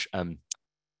very much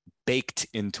baked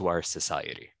into our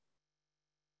society.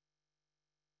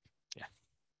 Yeah.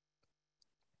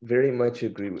 Very much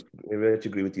agree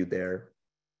with you there.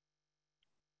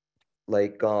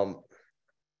 Like,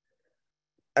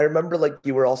 I remember like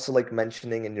you were also like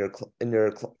mentioning in your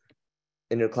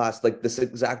class like this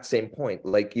exact same point.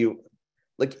 Like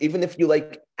even if you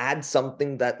like add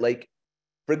something that like,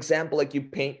 for example, like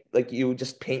you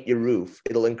just paint your roof,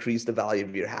 it'll increase the value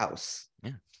of your house.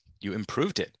 Yeah, you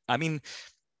improved it. I mean,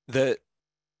 the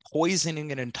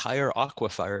poisoning an entire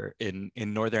aquifer in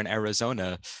northern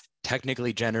Arizona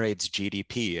technically generates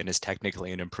GDP and is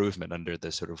technically an improvement under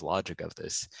the sort of logic of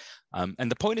this. And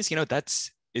the point is,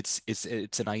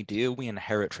 it's an idea we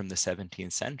inherit from the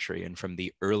 17th century and from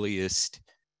the earliest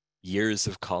years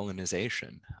of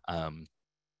colonization.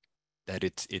 That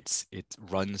it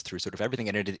runs through sort of everything,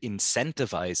 and it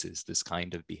incentivizes this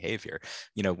kind of behavior.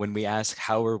 When we ask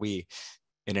how are we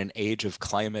in an age of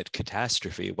climate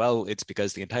catastrophe, well, it's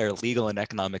because the entire legal and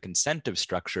economic incentive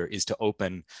structure is to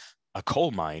open a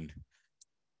coal mine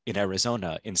in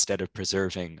Arizona instead of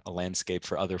preserving a landscape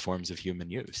for other forms of human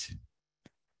use.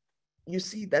 You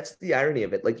see, that's the irony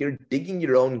of it. Like you're digging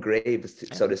your own grave,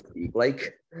 so to speak.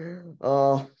 Like,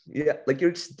 yeah, like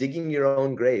you're just digging your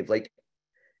own grave. Like,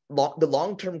 the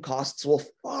long-term costs will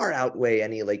far outweigh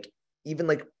any even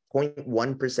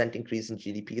 0.1% increase in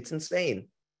GDP. It's insane.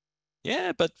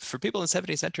 Yeah, but for people in the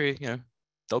 17th century,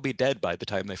 they'll be dead by the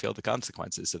time they feel the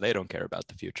consequences, so they don't care about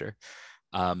the future.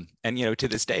 And to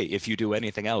this day, if you do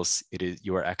anything else,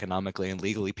 you are economically and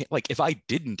legally like if I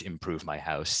didn't improve my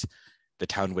house, the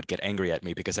town would get angry at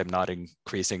me because I'm not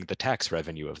increasing the tax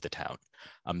revenue of the town.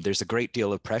 There's a great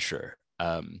deal of pressure.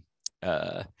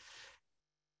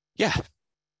 Yeah.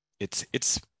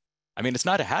 It's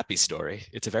not a happy story.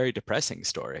 It's a very depressing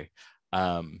story.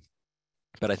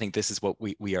 But I think this is what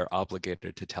we are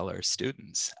obligated to tell our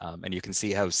students. And you can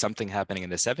see how something happening in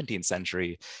the 17th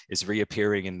century is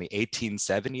reappearing in the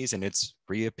 1870s, and it's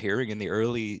reappearing in the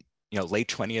early, late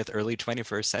 20th, early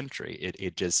 21st century.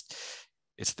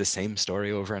 It's the same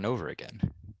story over and over again.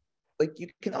 Like you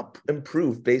cannot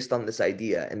improve based on this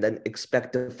idea and then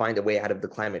expect to find a way out of the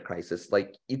climate crisis.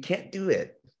 Like you can't do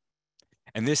it.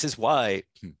 And this is why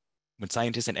when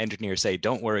scientists and engineers say,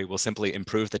 don't worry, we'll simply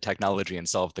improve the technology and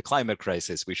solve the climate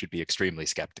crisis, we should be extremely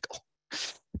skeptical.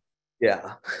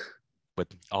 Yeah. With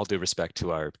all due respect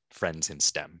to our friends in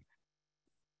STEM.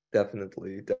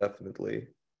 Definitely.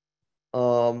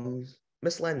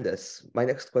 Ms. Landis, my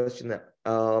next question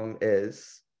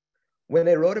is, when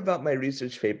I wrote about my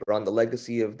research paper on the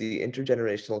legacy of the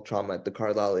intergenerational trauma at the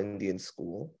Carlisle Indian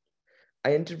School,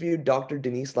 I interviewed Dr.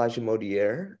 Denise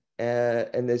Lagimodiere,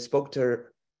 and I spoke to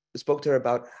her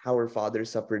about how her father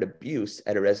suffered abuse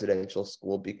at a residential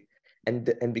school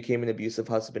and became an abusive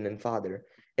husband and father.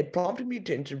 It prompted me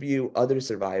to interview other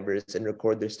survivors and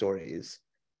record their stories,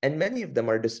 and many of them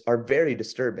are very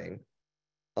disturbing.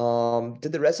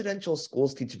 Did the residential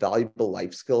schools teach valuable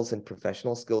life skills and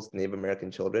professional skills to Native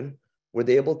American children? Were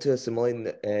they able to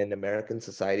assimilate in American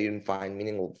society and find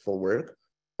meaningful work?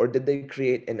 Or did they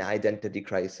create an identity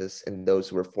crisis in those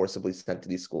who were forcibly sent to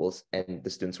these schools and the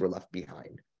students were left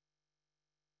behind?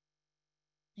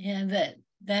 Yeah,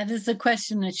 that is a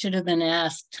question that should have been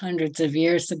asked hundreds of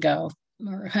years ago,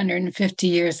 or 150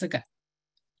 years ago,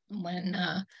 when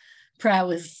Pratt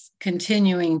was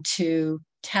continuing to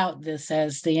tout this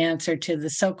as the answer to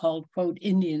the so-called, quote,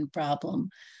 Indian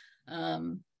problem.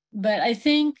 But I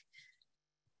think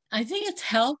it's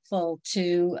helpful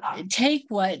to take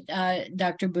what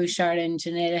Dr. Bouchard and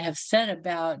Jeneda have said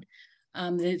about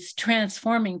this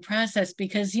transforming process,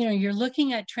 because you're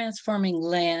looking at transforming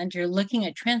land, you're looking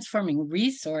at transforming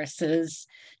resources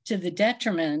to the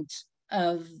detriment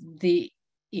of the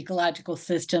ecological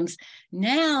systems.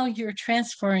 Now you're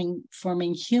transforming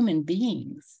human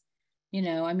beings.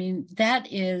 That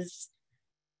is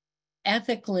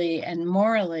ethically and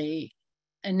morally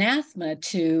anathema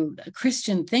to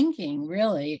Christian thinking,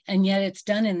 really, and yet it's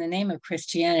done in the name of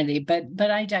Christianity.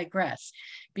 But I digress,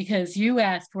 because you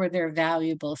asked, were there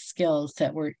valuable skills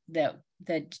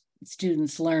that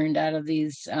students learned out of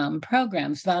these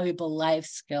programs, valuable life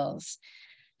skills,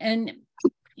 And,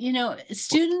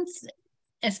 students,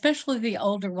 especially the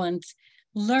older ones,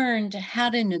 learned how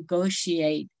to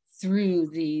negotiate through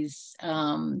these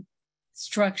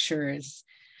structures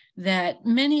that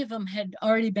many of them had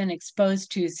already been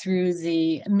exposed to through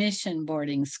the mission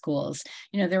boarding schools.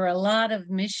 There were a lot of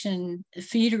mission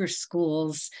feeder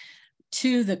schools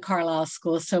to the Carlisle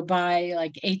schools. So by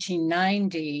like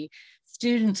 1890,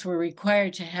 students were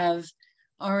required to have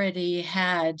already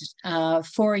had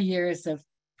 4 years of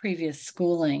previous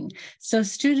schooling. So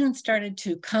students started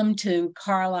to come to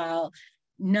Carlisle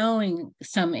knowing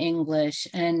some English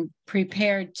and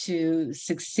prepared to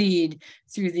succeed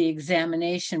through the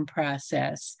examination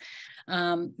process.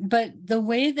 But the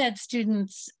way that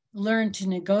students learned to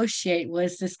negotiate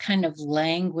was this kind of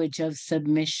language of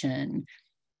submission.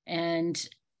 And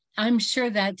I'm sure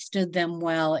that stood them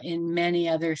well in many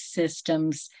other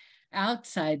systems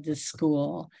outside the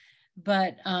school.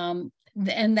 But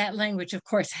and that language, of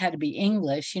course, had to be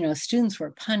English. Students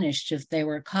were punished if they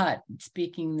were caught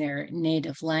speaking their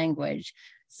native language.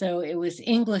 So it was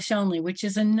English only, which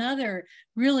is another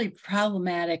really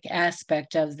problematic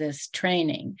aspect of this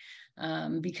training,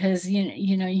 because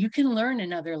you can learn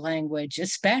another language,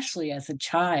 especially as a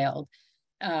child,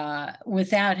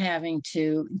 without having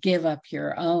to give up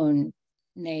your own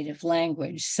native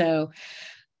language. So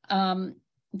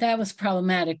that was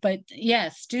problematic. But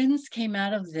yes, students came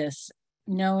out of this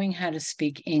knowing how to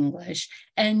speak English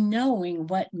and knowing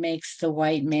what makes the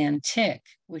white man tick,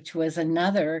 which was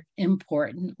another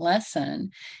important lesson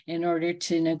in order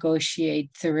to negotiate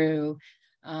through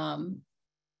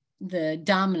the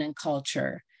dominant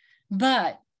culture.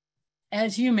 But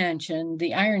as you mentioned,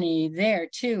 the irony there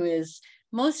too is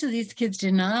most of these kids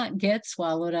did not get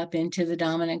swallowed up into the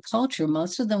dominant culture.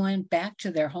 Most of them went back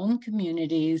to their home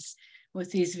communities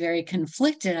with these very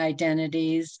conflicted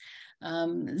identities.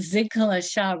 Zigala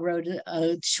Shah wrote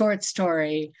a short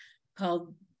story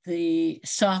called The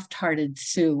Soft-Hearted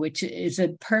Sioux, which is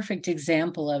a perfect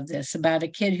example of this, about a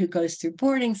kid who goes through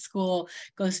boarding school,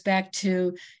 goes back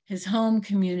to his home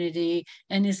community,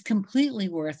 and is completely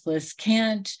worthless,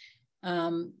 can't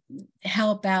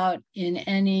help out in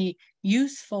any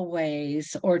useful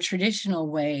ways or traditional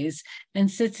ways, and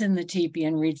sits in the teepee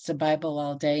and reads the Bible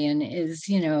all day and is,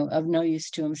 of no use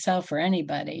to himself or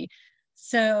anybody.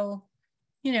 So,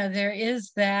 there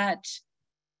is that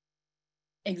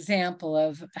example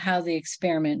of how the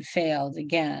experiment failed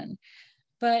again.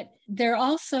 But there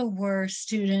also were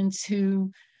students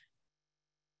who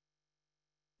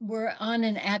were on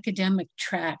an academic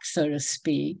track, so to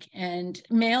speak, and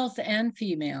males and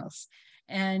females.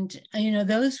 And,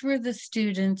 those were the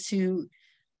students who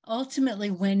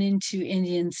ultimately went into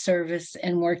Indian service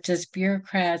and worked as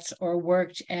bureaucrats or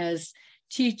worked as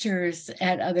teachers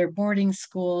at other boarding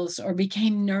schools or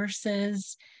became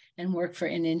nurses and work for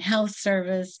Indian Health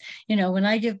Service. When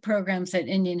I give programs at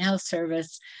Indian Health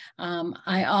Service,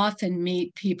 I often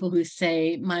meet people who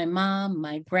say, my mom,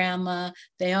 my grandma,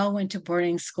 they all went to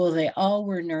boarding school. They all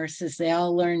were nurses. They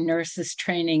all learned nurses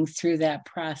training through that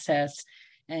process.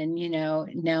 And,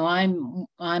 now I'm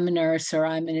a nurse or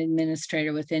I'm an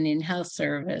administrator with Indian Health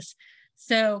Service.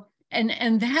 So,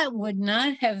 and that would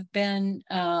not have been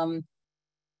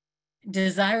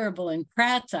desirable in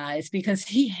Pratt's eyes, because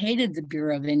he hated the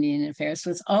Bureau of Indian Affairs,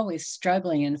 was always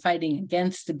struggling and fighting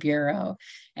against the Bureau,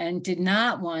 and did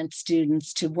not want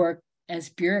students to work as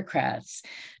bureaucrats.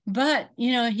 But,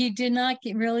 he did not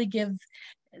really give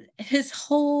his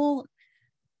whole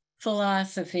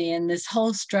philosophy, and this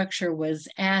whole structure was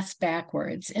ass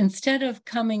backwards. Instead of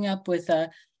coming up with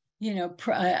a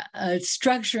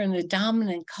structure in the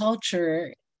dominant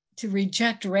culture to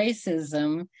reject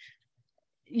racism,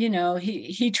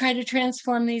 he tried to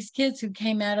transform these kids who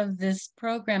came out of this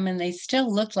program and they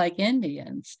still looked like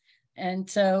Indians. And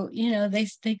so,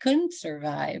 they couldn't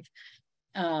survive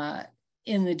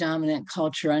in the dominant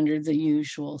culture under the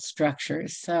usual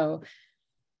structures. So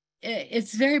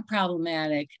it's very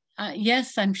problematic.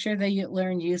 Yes, I'm sure they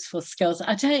learned useful skills.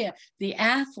 I'll tell you, the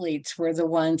athletes were the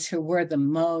ones who were the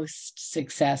most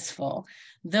successful.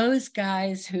 Those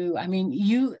guys who,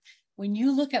 when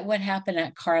you look at what happened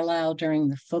at Carlisle during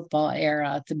the football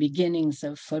era, at the beginnings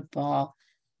of football,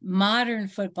 modern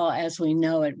football as we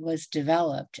know it was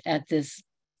developed at this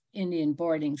Indian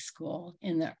boarding school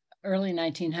in the early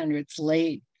 1900s,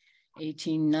 late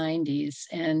 1890s.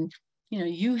 And,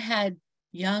 you had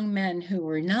young men who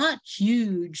were not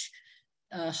huge,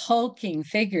 hulking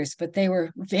figures, but they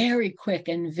were very quick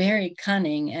and very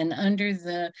cunning. And under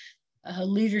the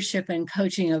leadership and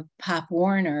coaching of Pop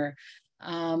Warner,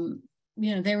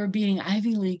 they were beating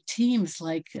Ivy League teams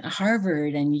like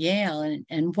Harvard and Yale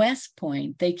and West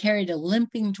Point. They carried a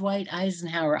limping Dwight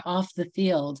Eisenhower off the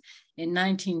field in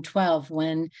 1912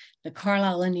 when the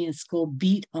Carlisle Indian School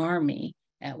beat Army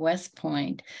at West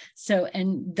Point. So,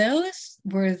 and those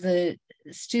were the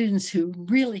students who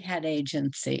really had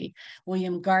agency.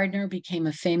 William Gardner became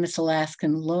a famous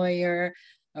Alaskan lawyer.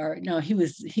 Or no, he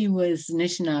was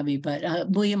Anishinaabe, but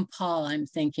William Paul, I'm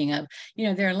thinking of.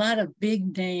 There are a lot of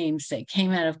big names that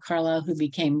came out of Carlisle who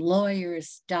became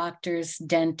lawyers, doctors,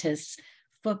 dentists,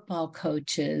 football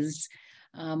coaches.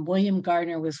 William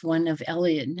Gardner was one of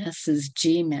Eliot Ness's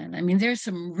G-men. I mean, there's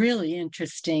some really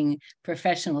interesting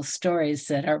professional stories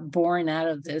that are born out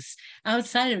of this,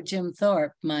 outside of Jim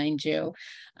Thorpe, mind you,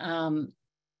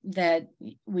 that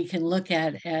we can look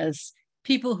at as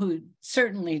people who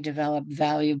certainly develop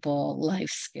valuable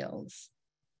life skills.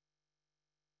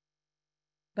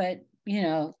 But,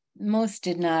 most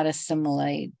did not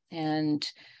assimilate, and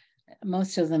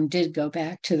most of them did go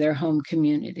back to their home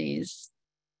communities.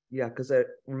 Yeah, because I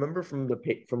remember from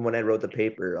when I wrote the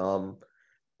paper,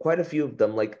 quite a few of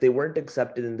them, like, they weren't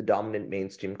accepted in the dominant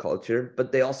mainstream culture,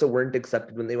 but they also weren't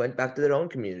accepted when they went back to their own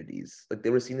communities. Like,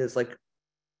 they were seen as, like,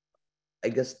 I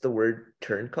guess the word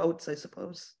turncoats, I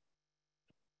suppose.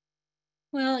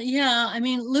 Well, yeah, I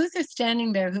mean, Luther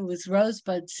Standing Bear, who was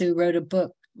Rosebud Sioux, wrote a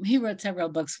book. He wrote several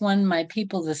books. One, My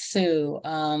People the Sioux,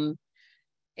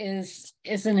 is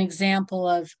an example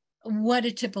of what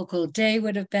a typical day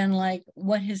would have been like,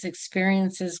 what his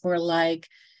experiences were like.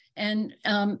 And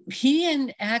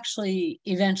he actually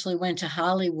eventually went to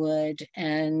Hollywood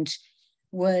and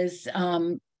was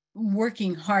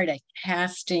working hard at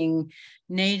casting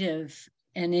Native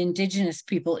and Indigenous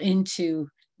people into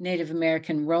Native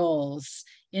American roles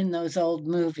in those old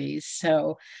movies.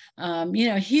 So,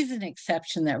 he's an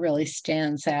exception that really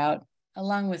stands out,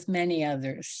 along with many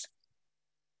others.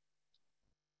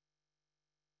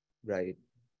 Right.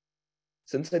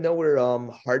 Since I know we're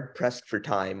hard pressed for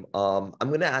time, I'm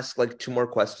gonna ask like 2 more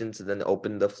questions and then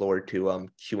open the floor to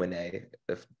Q&A,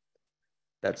 if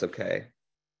that's okay.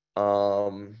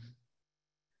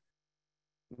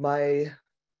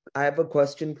 I have a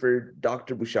question for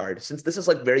Dr. Bouchard. Since this is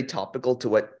like very topical to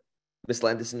what Ms.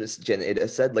 Landis and Ms. Jeneda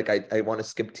said, like I want to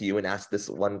skip to you and ask this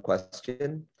one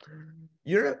question.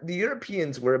 The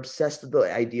Europeans were obsessed with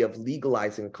the idea of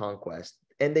legalizing conquest,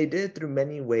 and they did it through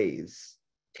many ways.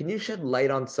 Can you shed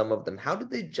light on some of them? How did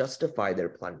they justify their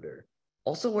plunder?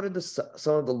 Also, what are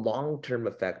some of the long-term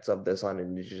effects of this on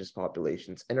indigenous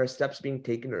populations, and are steps being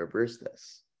taken to reverse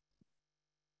this?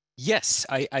 Yes,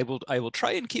 I will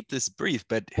try and keep this brief,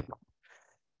 but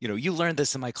you learned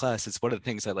this in my class. It's one of the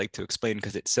things I like to explain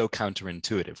because it's so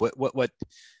counterintuitive. What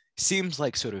seems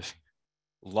like sort of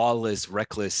lawless,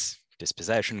 reckless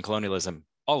dispossession, colonialism,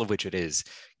 all of which it is,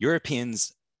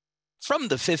 Europeans from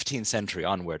the 15th century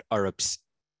onward are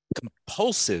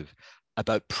compulsive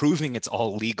about proving it's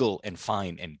all legal and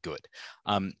fine and good.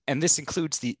 And this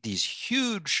includes these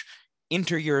huge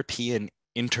inter-European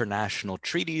international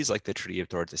treaties like the Treaty of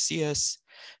Tordesillas.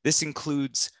 This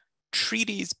includes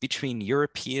treaties between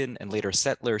European and later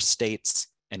settler states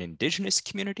and indigenous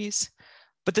communities.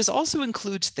 But this also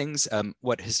includes things,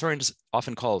 what historians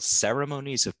often call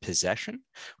ceremonies of possession,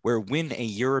 where when a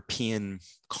European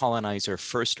colonizer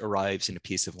first arrives in a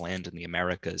piece of land in the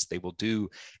Americas, they will do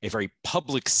a very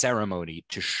public ceremony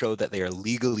to show that they are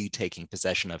legally taking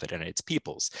possession of it and its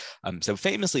peoples. So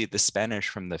famously, the Spanish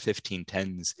from the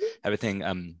 1510s have a thing,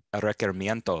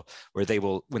 requerimiento, where they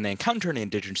will, when they encounter an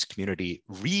indigenous community,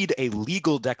 read a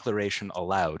legal declaration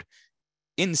aloud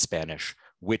in Spanish,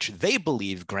 which they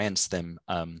believe grants them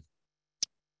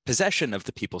possession of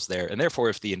the peoples there. And therefore,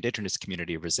 if the indigenous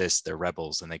community resists, they're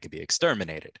rebels and they can be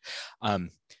exterminated.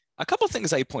 A couple of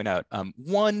things I point out.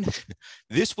 One,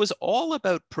 this was all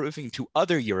about proving to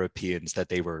other Europeans that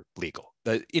they were legal.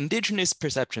 The indigenous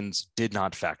perceptions did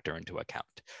not factor into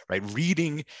account, right?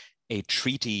 Reading a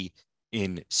treaty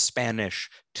in Spanish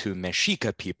to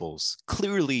Mexica peoples,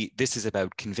 clearly this is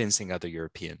about convincing other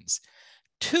Europeans.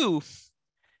 Two,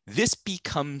 this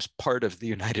becomes part of the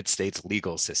United States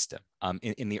legal system.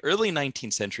 In the early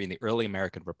 19th century, in the early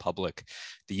American Republic,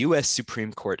 the US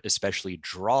Supreme Court especially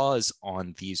draws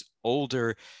on these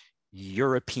older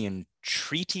European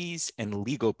treaties and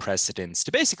legal precedents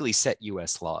to basically set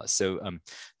US laws. So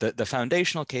the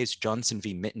foundational case, Johnson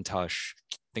v. McIntosh,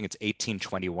 I think it's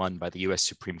 1821 by the US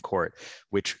Supreme Court,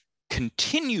 which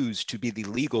continues to be the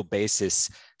legal basis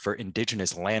for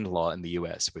indigenous land law in the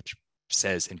US, which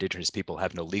says indigenous people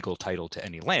have no legal title to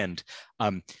any land,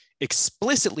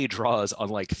 explicitly draws on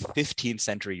like 15th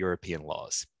century European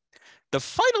laws. The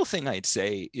final thing I'd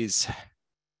say is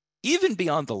even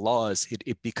beyond the laws,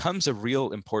 it becomes a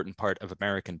real important part of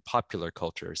American popular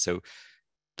culture. So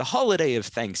the holiday of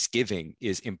Thanksgiving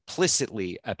is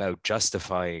implicitly about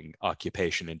justifying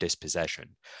occupation and dispossession,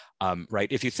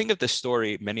 right? If you think of the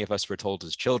story many of us were told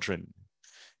as children,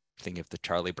 think of the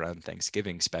Charlie Brown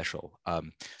Thanksgiving special,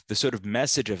 the sort of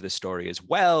message of the story is,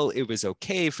 well, it was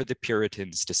okay for the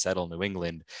Puritans to settle New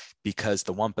England because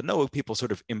the Wampanoag people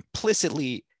sort of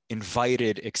implicitly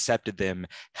invited, accepted them,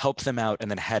 helped them out, and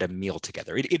then had a meal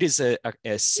together. It is a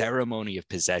ceremony of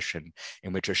possession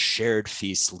in which a shared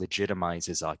feast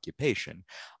legitimizes occupation.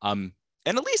 And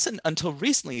at least until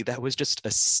recently, that was just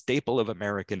a staple of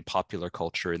American popular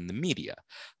culture in the media.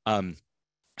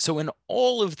 So in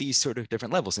all of these sort of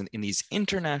different levels, in these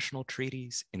international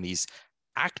treaties, in these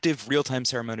active real-time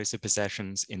ceremonies of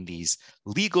possessions, in these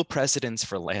legal precedents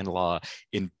for land law,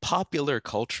 in popular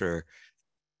culture,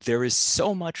 there is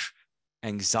so much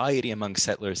anxiety among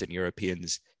settlers and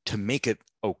Europeans to make it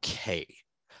okay.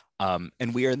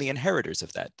 And we are the inheritors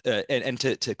of that. And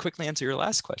to quickly answer your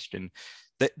last question,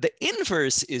 the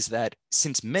inverse is that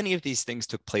since many of these things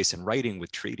took place in writing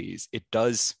with treaties, it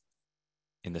does,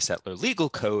 in the settler legal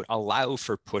code, allow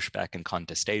for pushback and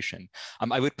contestation.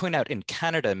 I would point out in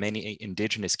Canada, many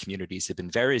Indigenous communities have been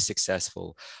very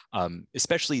successful,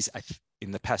 especially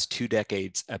in the past 2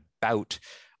 decades, about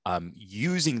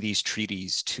using these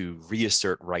treaties to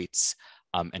reassert rights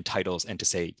and titles, and to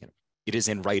say, it is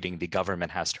in writing, the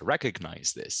government has to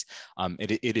recognize this.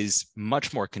 It is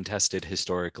much more contested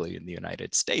historically in the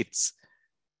United States,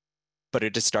 but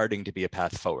it is starting to be a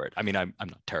path forward. I mean, I'm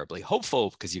not terribly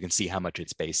hopeful because you can see how much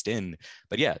it's based in,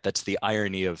 but yeah, that's the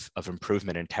irony of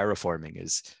improvement and terraforming,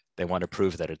 is they want to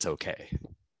prove that it's okay.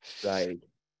 Right,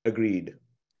 agreed.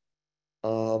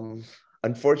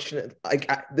 Unfortunately,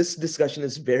 this discussion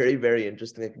is very, very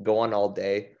interesting. It could go on all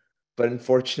day, but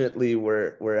unfortunately,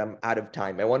 we're out of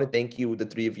time. I want to thank you, the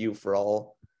three of you, for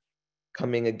all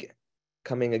coming and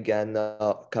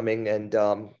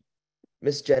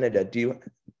Miss Jeneda,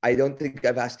 I don't think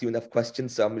I've asked you enough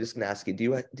questions, so I'm just going to ask you,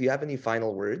 do you have any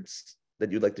final words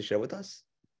that you'd like to share with us?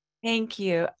 Thank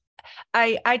you.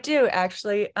 I do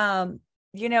actually.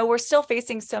 We're still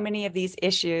facing so many of these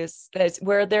issues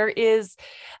where there is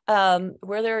an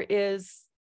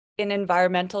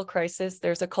environmental crisis,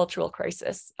 there's a cultural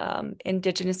crisis.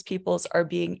 Indigenous peoples are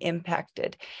being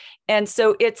impacted. And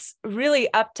so it's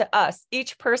really up to us,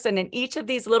 each person in each of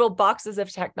these little boxes of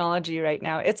technology right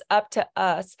now, it's up to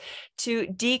us to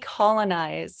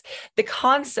decolonize the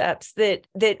concepts that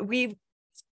we've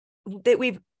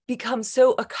become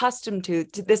so accustomed to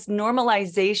this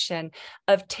normalization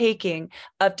of taking,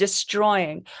 of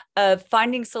destroying, of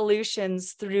finding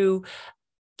solutions through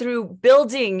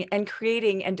building and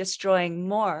creating and destroying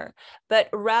more, but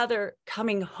rather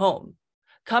coming home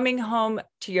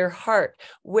to your heart,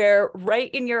 where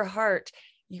right in your heart,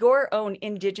 your own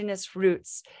Indigenous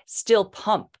roots still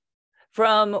pump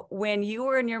from when you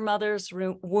were in your mother's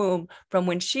womb, from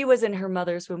when she was in her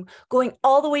mother's womb, going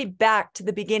all the way back to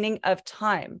the beginning of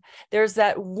time. There's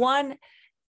that one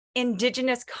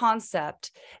Indigenous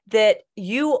concept that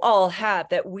you all have,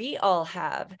 that we all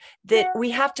have, that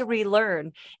we have to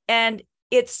relearn. And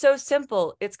it's so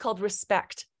simple. It's called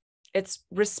respect. It's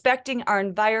respecting our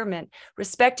environment,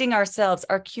 respecting ourselves,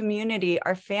 our community,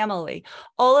 our family,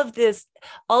 all of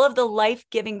the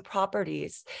life-giving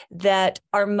properties that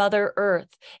our Mother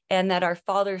Earth and that our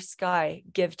Father Sky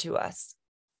give to us.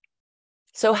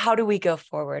 So how do we go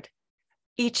forward?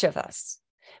 Each of us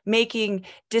making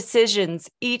decisions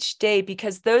each day,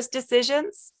 because those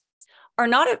decisions are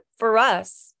not for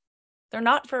us. They're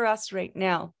not for us right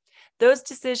now. Those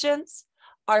decisions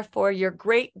are for your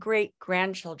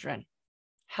great-great-grandchildren.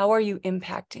 How are you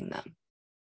impacting them?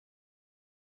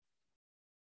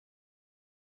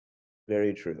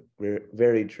 Very true.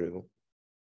 Very true.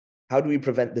 How do we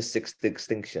prevent the sixth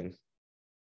extinction?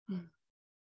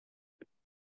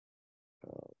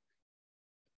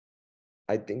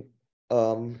 I think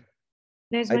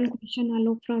there's one question,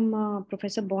 Aalok, from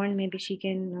Professor Bond. Maybe she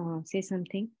can say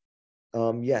something.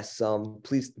 Yes,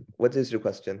 please, what is your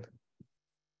question?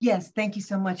 Yes, thank you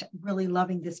so much. Really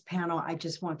loving this panel. I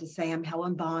just want to say I'm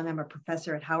Helen Bond. I'm a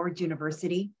professor at Howard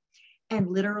University. And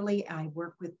literally, I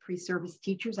work with pre-service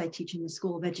teachers. I teach in the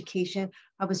School of Education.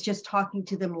 I was just talking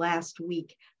to them last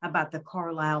week about the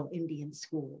Carlisle Indian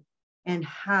School and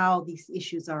how these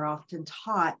issues are often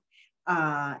taught.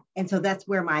 And so that's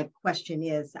where my question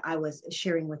is. I was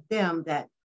sharing with them that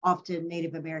often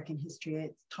Native American history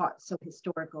is taught so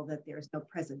historical that there is no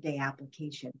present day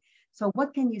application. So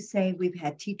what can you say we've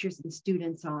had teachers and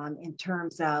students on in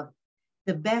terms of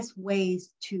the best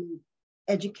ways to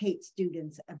educate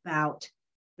students about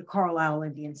the Carlisle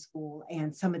Indian School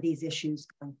and some of these issues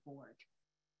going forward.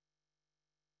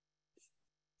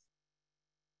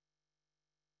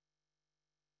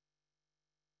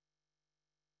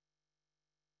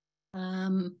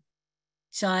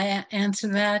 Shall I answer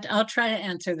that? I'll try to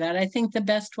answer that. I think the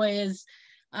best way is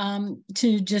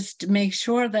to just make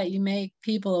sure that you make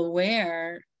people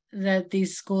aware that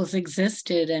these schools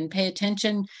existed and pay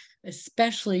attention,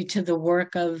 especially to the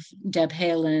work of Deb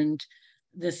Haaland,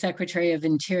 the Secretary of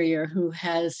Interior, who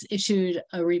has issued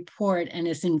a report and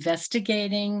is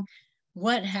investigating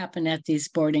what happened at these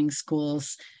boarding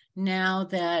schools now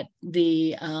that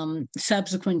the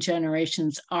subsequent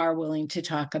generations are willing to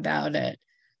talk about it.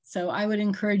 So I would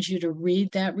encourage you to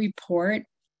read that report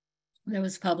that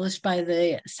was published by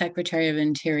the Secretary of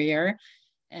Interior,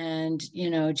 and, you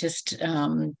know, just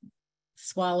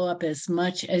swallow up as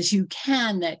much as you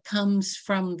can that comes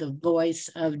from the voice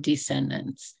of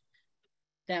descendants.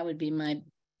 That would be my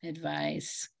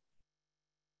advice.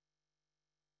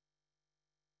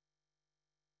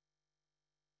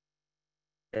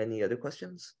 Any other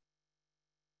questions?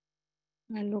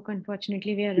 Look,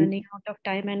 unfortunately, we are running out of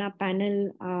time and our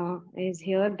panel is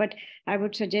here, but I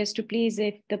would suggest to please,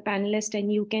 if the panelists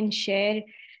and you can share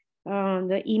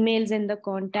the emails and the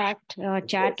contact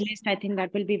chat list, I think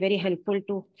that will be very helpful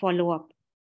to follow up.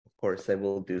 Of course, I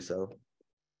will do so.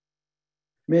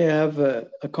 May I have a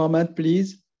comment,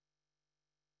 please?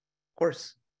 Of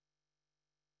course.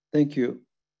 Thank you.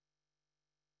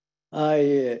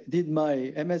 I did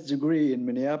my MS degree in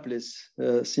Minneapolis,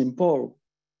 St. Paul,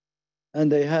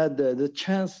 and I had the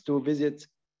chance to visit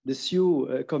the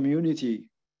Sioux community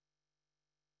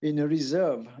in a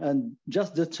reserve, and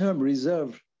just the term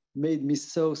reserve made me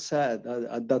so sad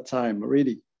at that time,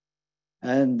 really.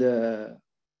 And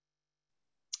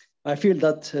I feel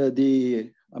that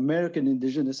the American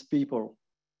indigenous people,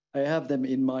 I have them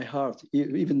in my heart,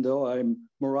 even though I'm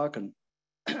Moroccan.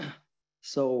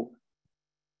 So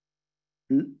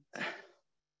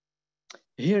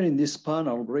here in this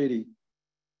panel, really,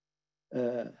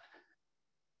 I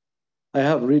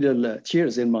have real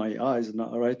tears in my eyes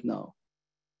right now.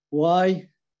 Why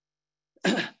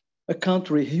a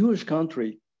country, huge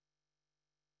country,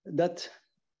 that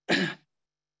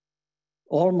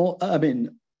almost, I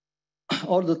mean,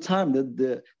 all the time that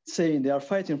they're saying they are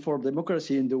fighting for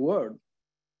democracy in the world,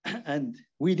 and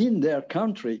within their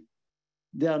country,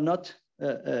 they are not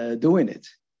doing it.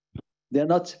 They're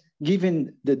not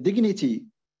giving the dignity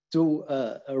to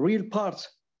a real part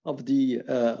of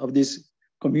these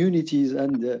communities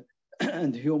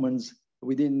and humans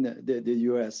within the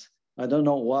US. I don't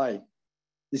know why.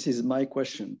 This is my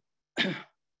question.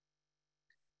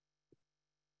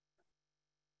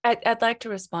 I'd like to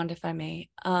respond if I may.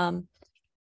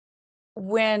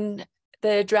 When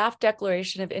the draft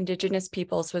Declaration of Indigenous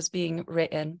Peoples was being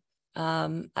written,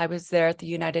 I was there at the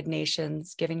United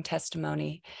Nations giving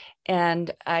testimony,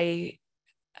 and I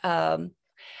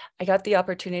got the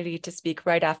opportunity to speak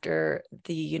right after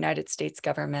the United States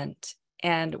government.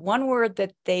 And one word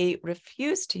that they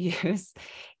refused to use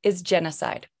is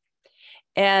genocide.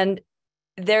 And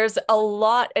there's a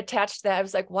lot attached to that. I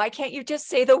was like, why can't you just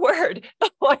say the word?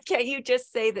 Why can't you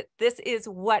just say that this is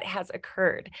what has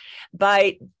occurred?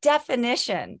 By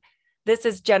definition, this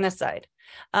is genocide.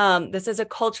 This is a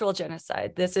cultural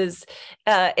genocide. This is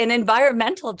an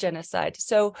environmental genocide.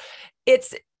 So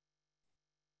it's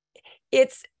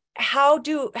how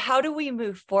do we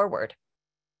move forward?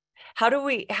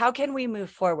 How can we move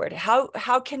forward?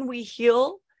 How can we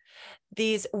heal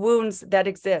these wounds that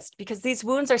exist? Because these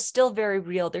wounds are still very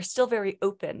real. They're still very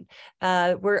open.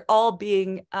 We're all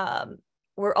being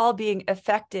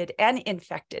affected and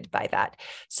infected by that.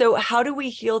 So how do we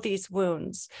heal these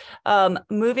wounds?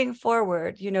 Moving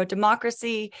forward, you know,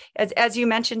 democracy, as you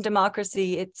mentioned,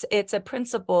 democracy, it's a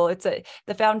principle.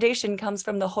 The foundation comes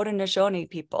from the Haudenosaunee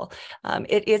people.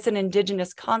 It is an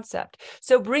indigenous concept.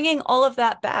 So bringing all of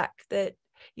that back,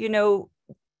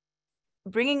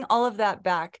 bringing all of that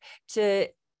back to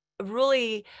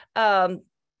really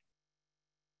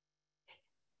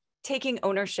taking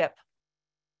ownership.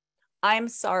 I'm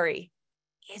sorry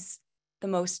is the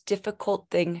most difficult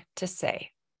thing to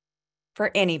say for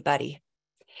anybody.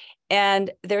 And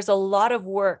there's a lot of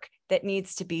work that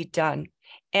needs to be done.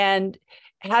 And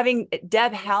having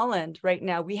Deb Haaland right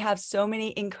now, we have so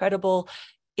many incredible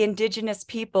Indigenous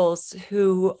peoples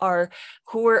who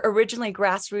were originally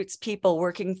grassroots people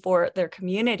working for their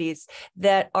communities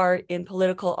that are in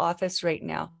political office right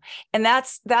now. And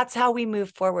that's how we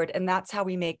move forward. And that's how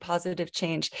we make positive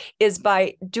change, is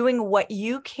by doing what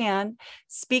you can,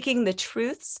 speaking the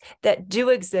truths that do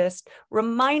exist,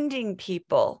 reminding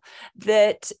people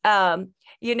that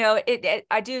You know,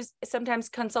 I do sometimes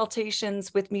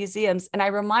consultations with museums, and I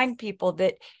remind people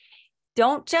that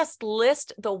don't just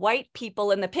list the white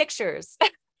people in the pictures,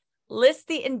 list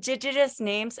the indigenous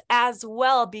names as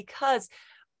well, because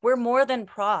we're more than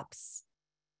props.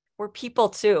 We're people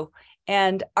too.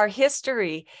 And our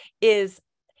history is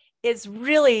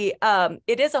really,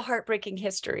 it is a heartbreaking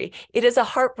history. It is a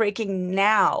heartbreaking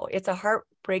now. It's a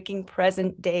heartbreaking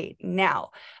present day now.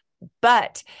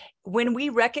 But when we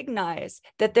recognize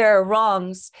that there are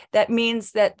wrongs, that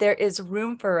means that there is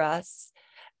room for us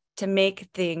to make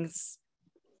things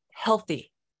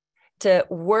healthy, to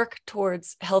work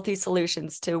towards healthy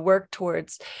solutions, to work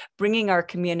towards bringing our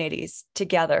communities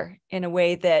together in a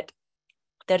way that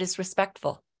is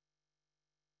respectful.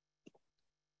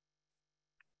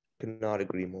 Could not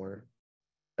agree more.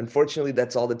 Unfortunately,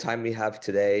 that's all the time we have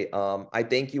today. I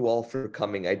thank you all for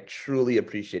coming. I truly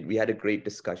appreciate it. We had a great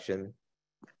discussion.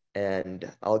 And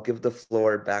I'll give the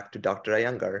floor back to Dr.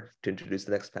 Iyengar to introduce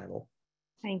the next panel.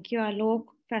 Thank you, Aalok.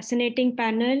 Fascinating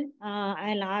panel.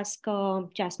 I'll ask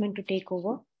Jasmine to take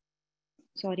over.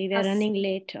 Sorry, we're running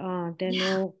late.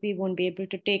 We won't be able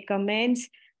to take comments,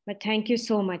 but thank you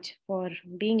so much for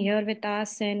being here with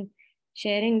us and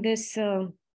sharing this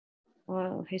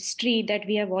history that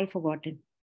we have all forgotten.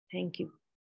 Thank you.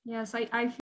 Yes, I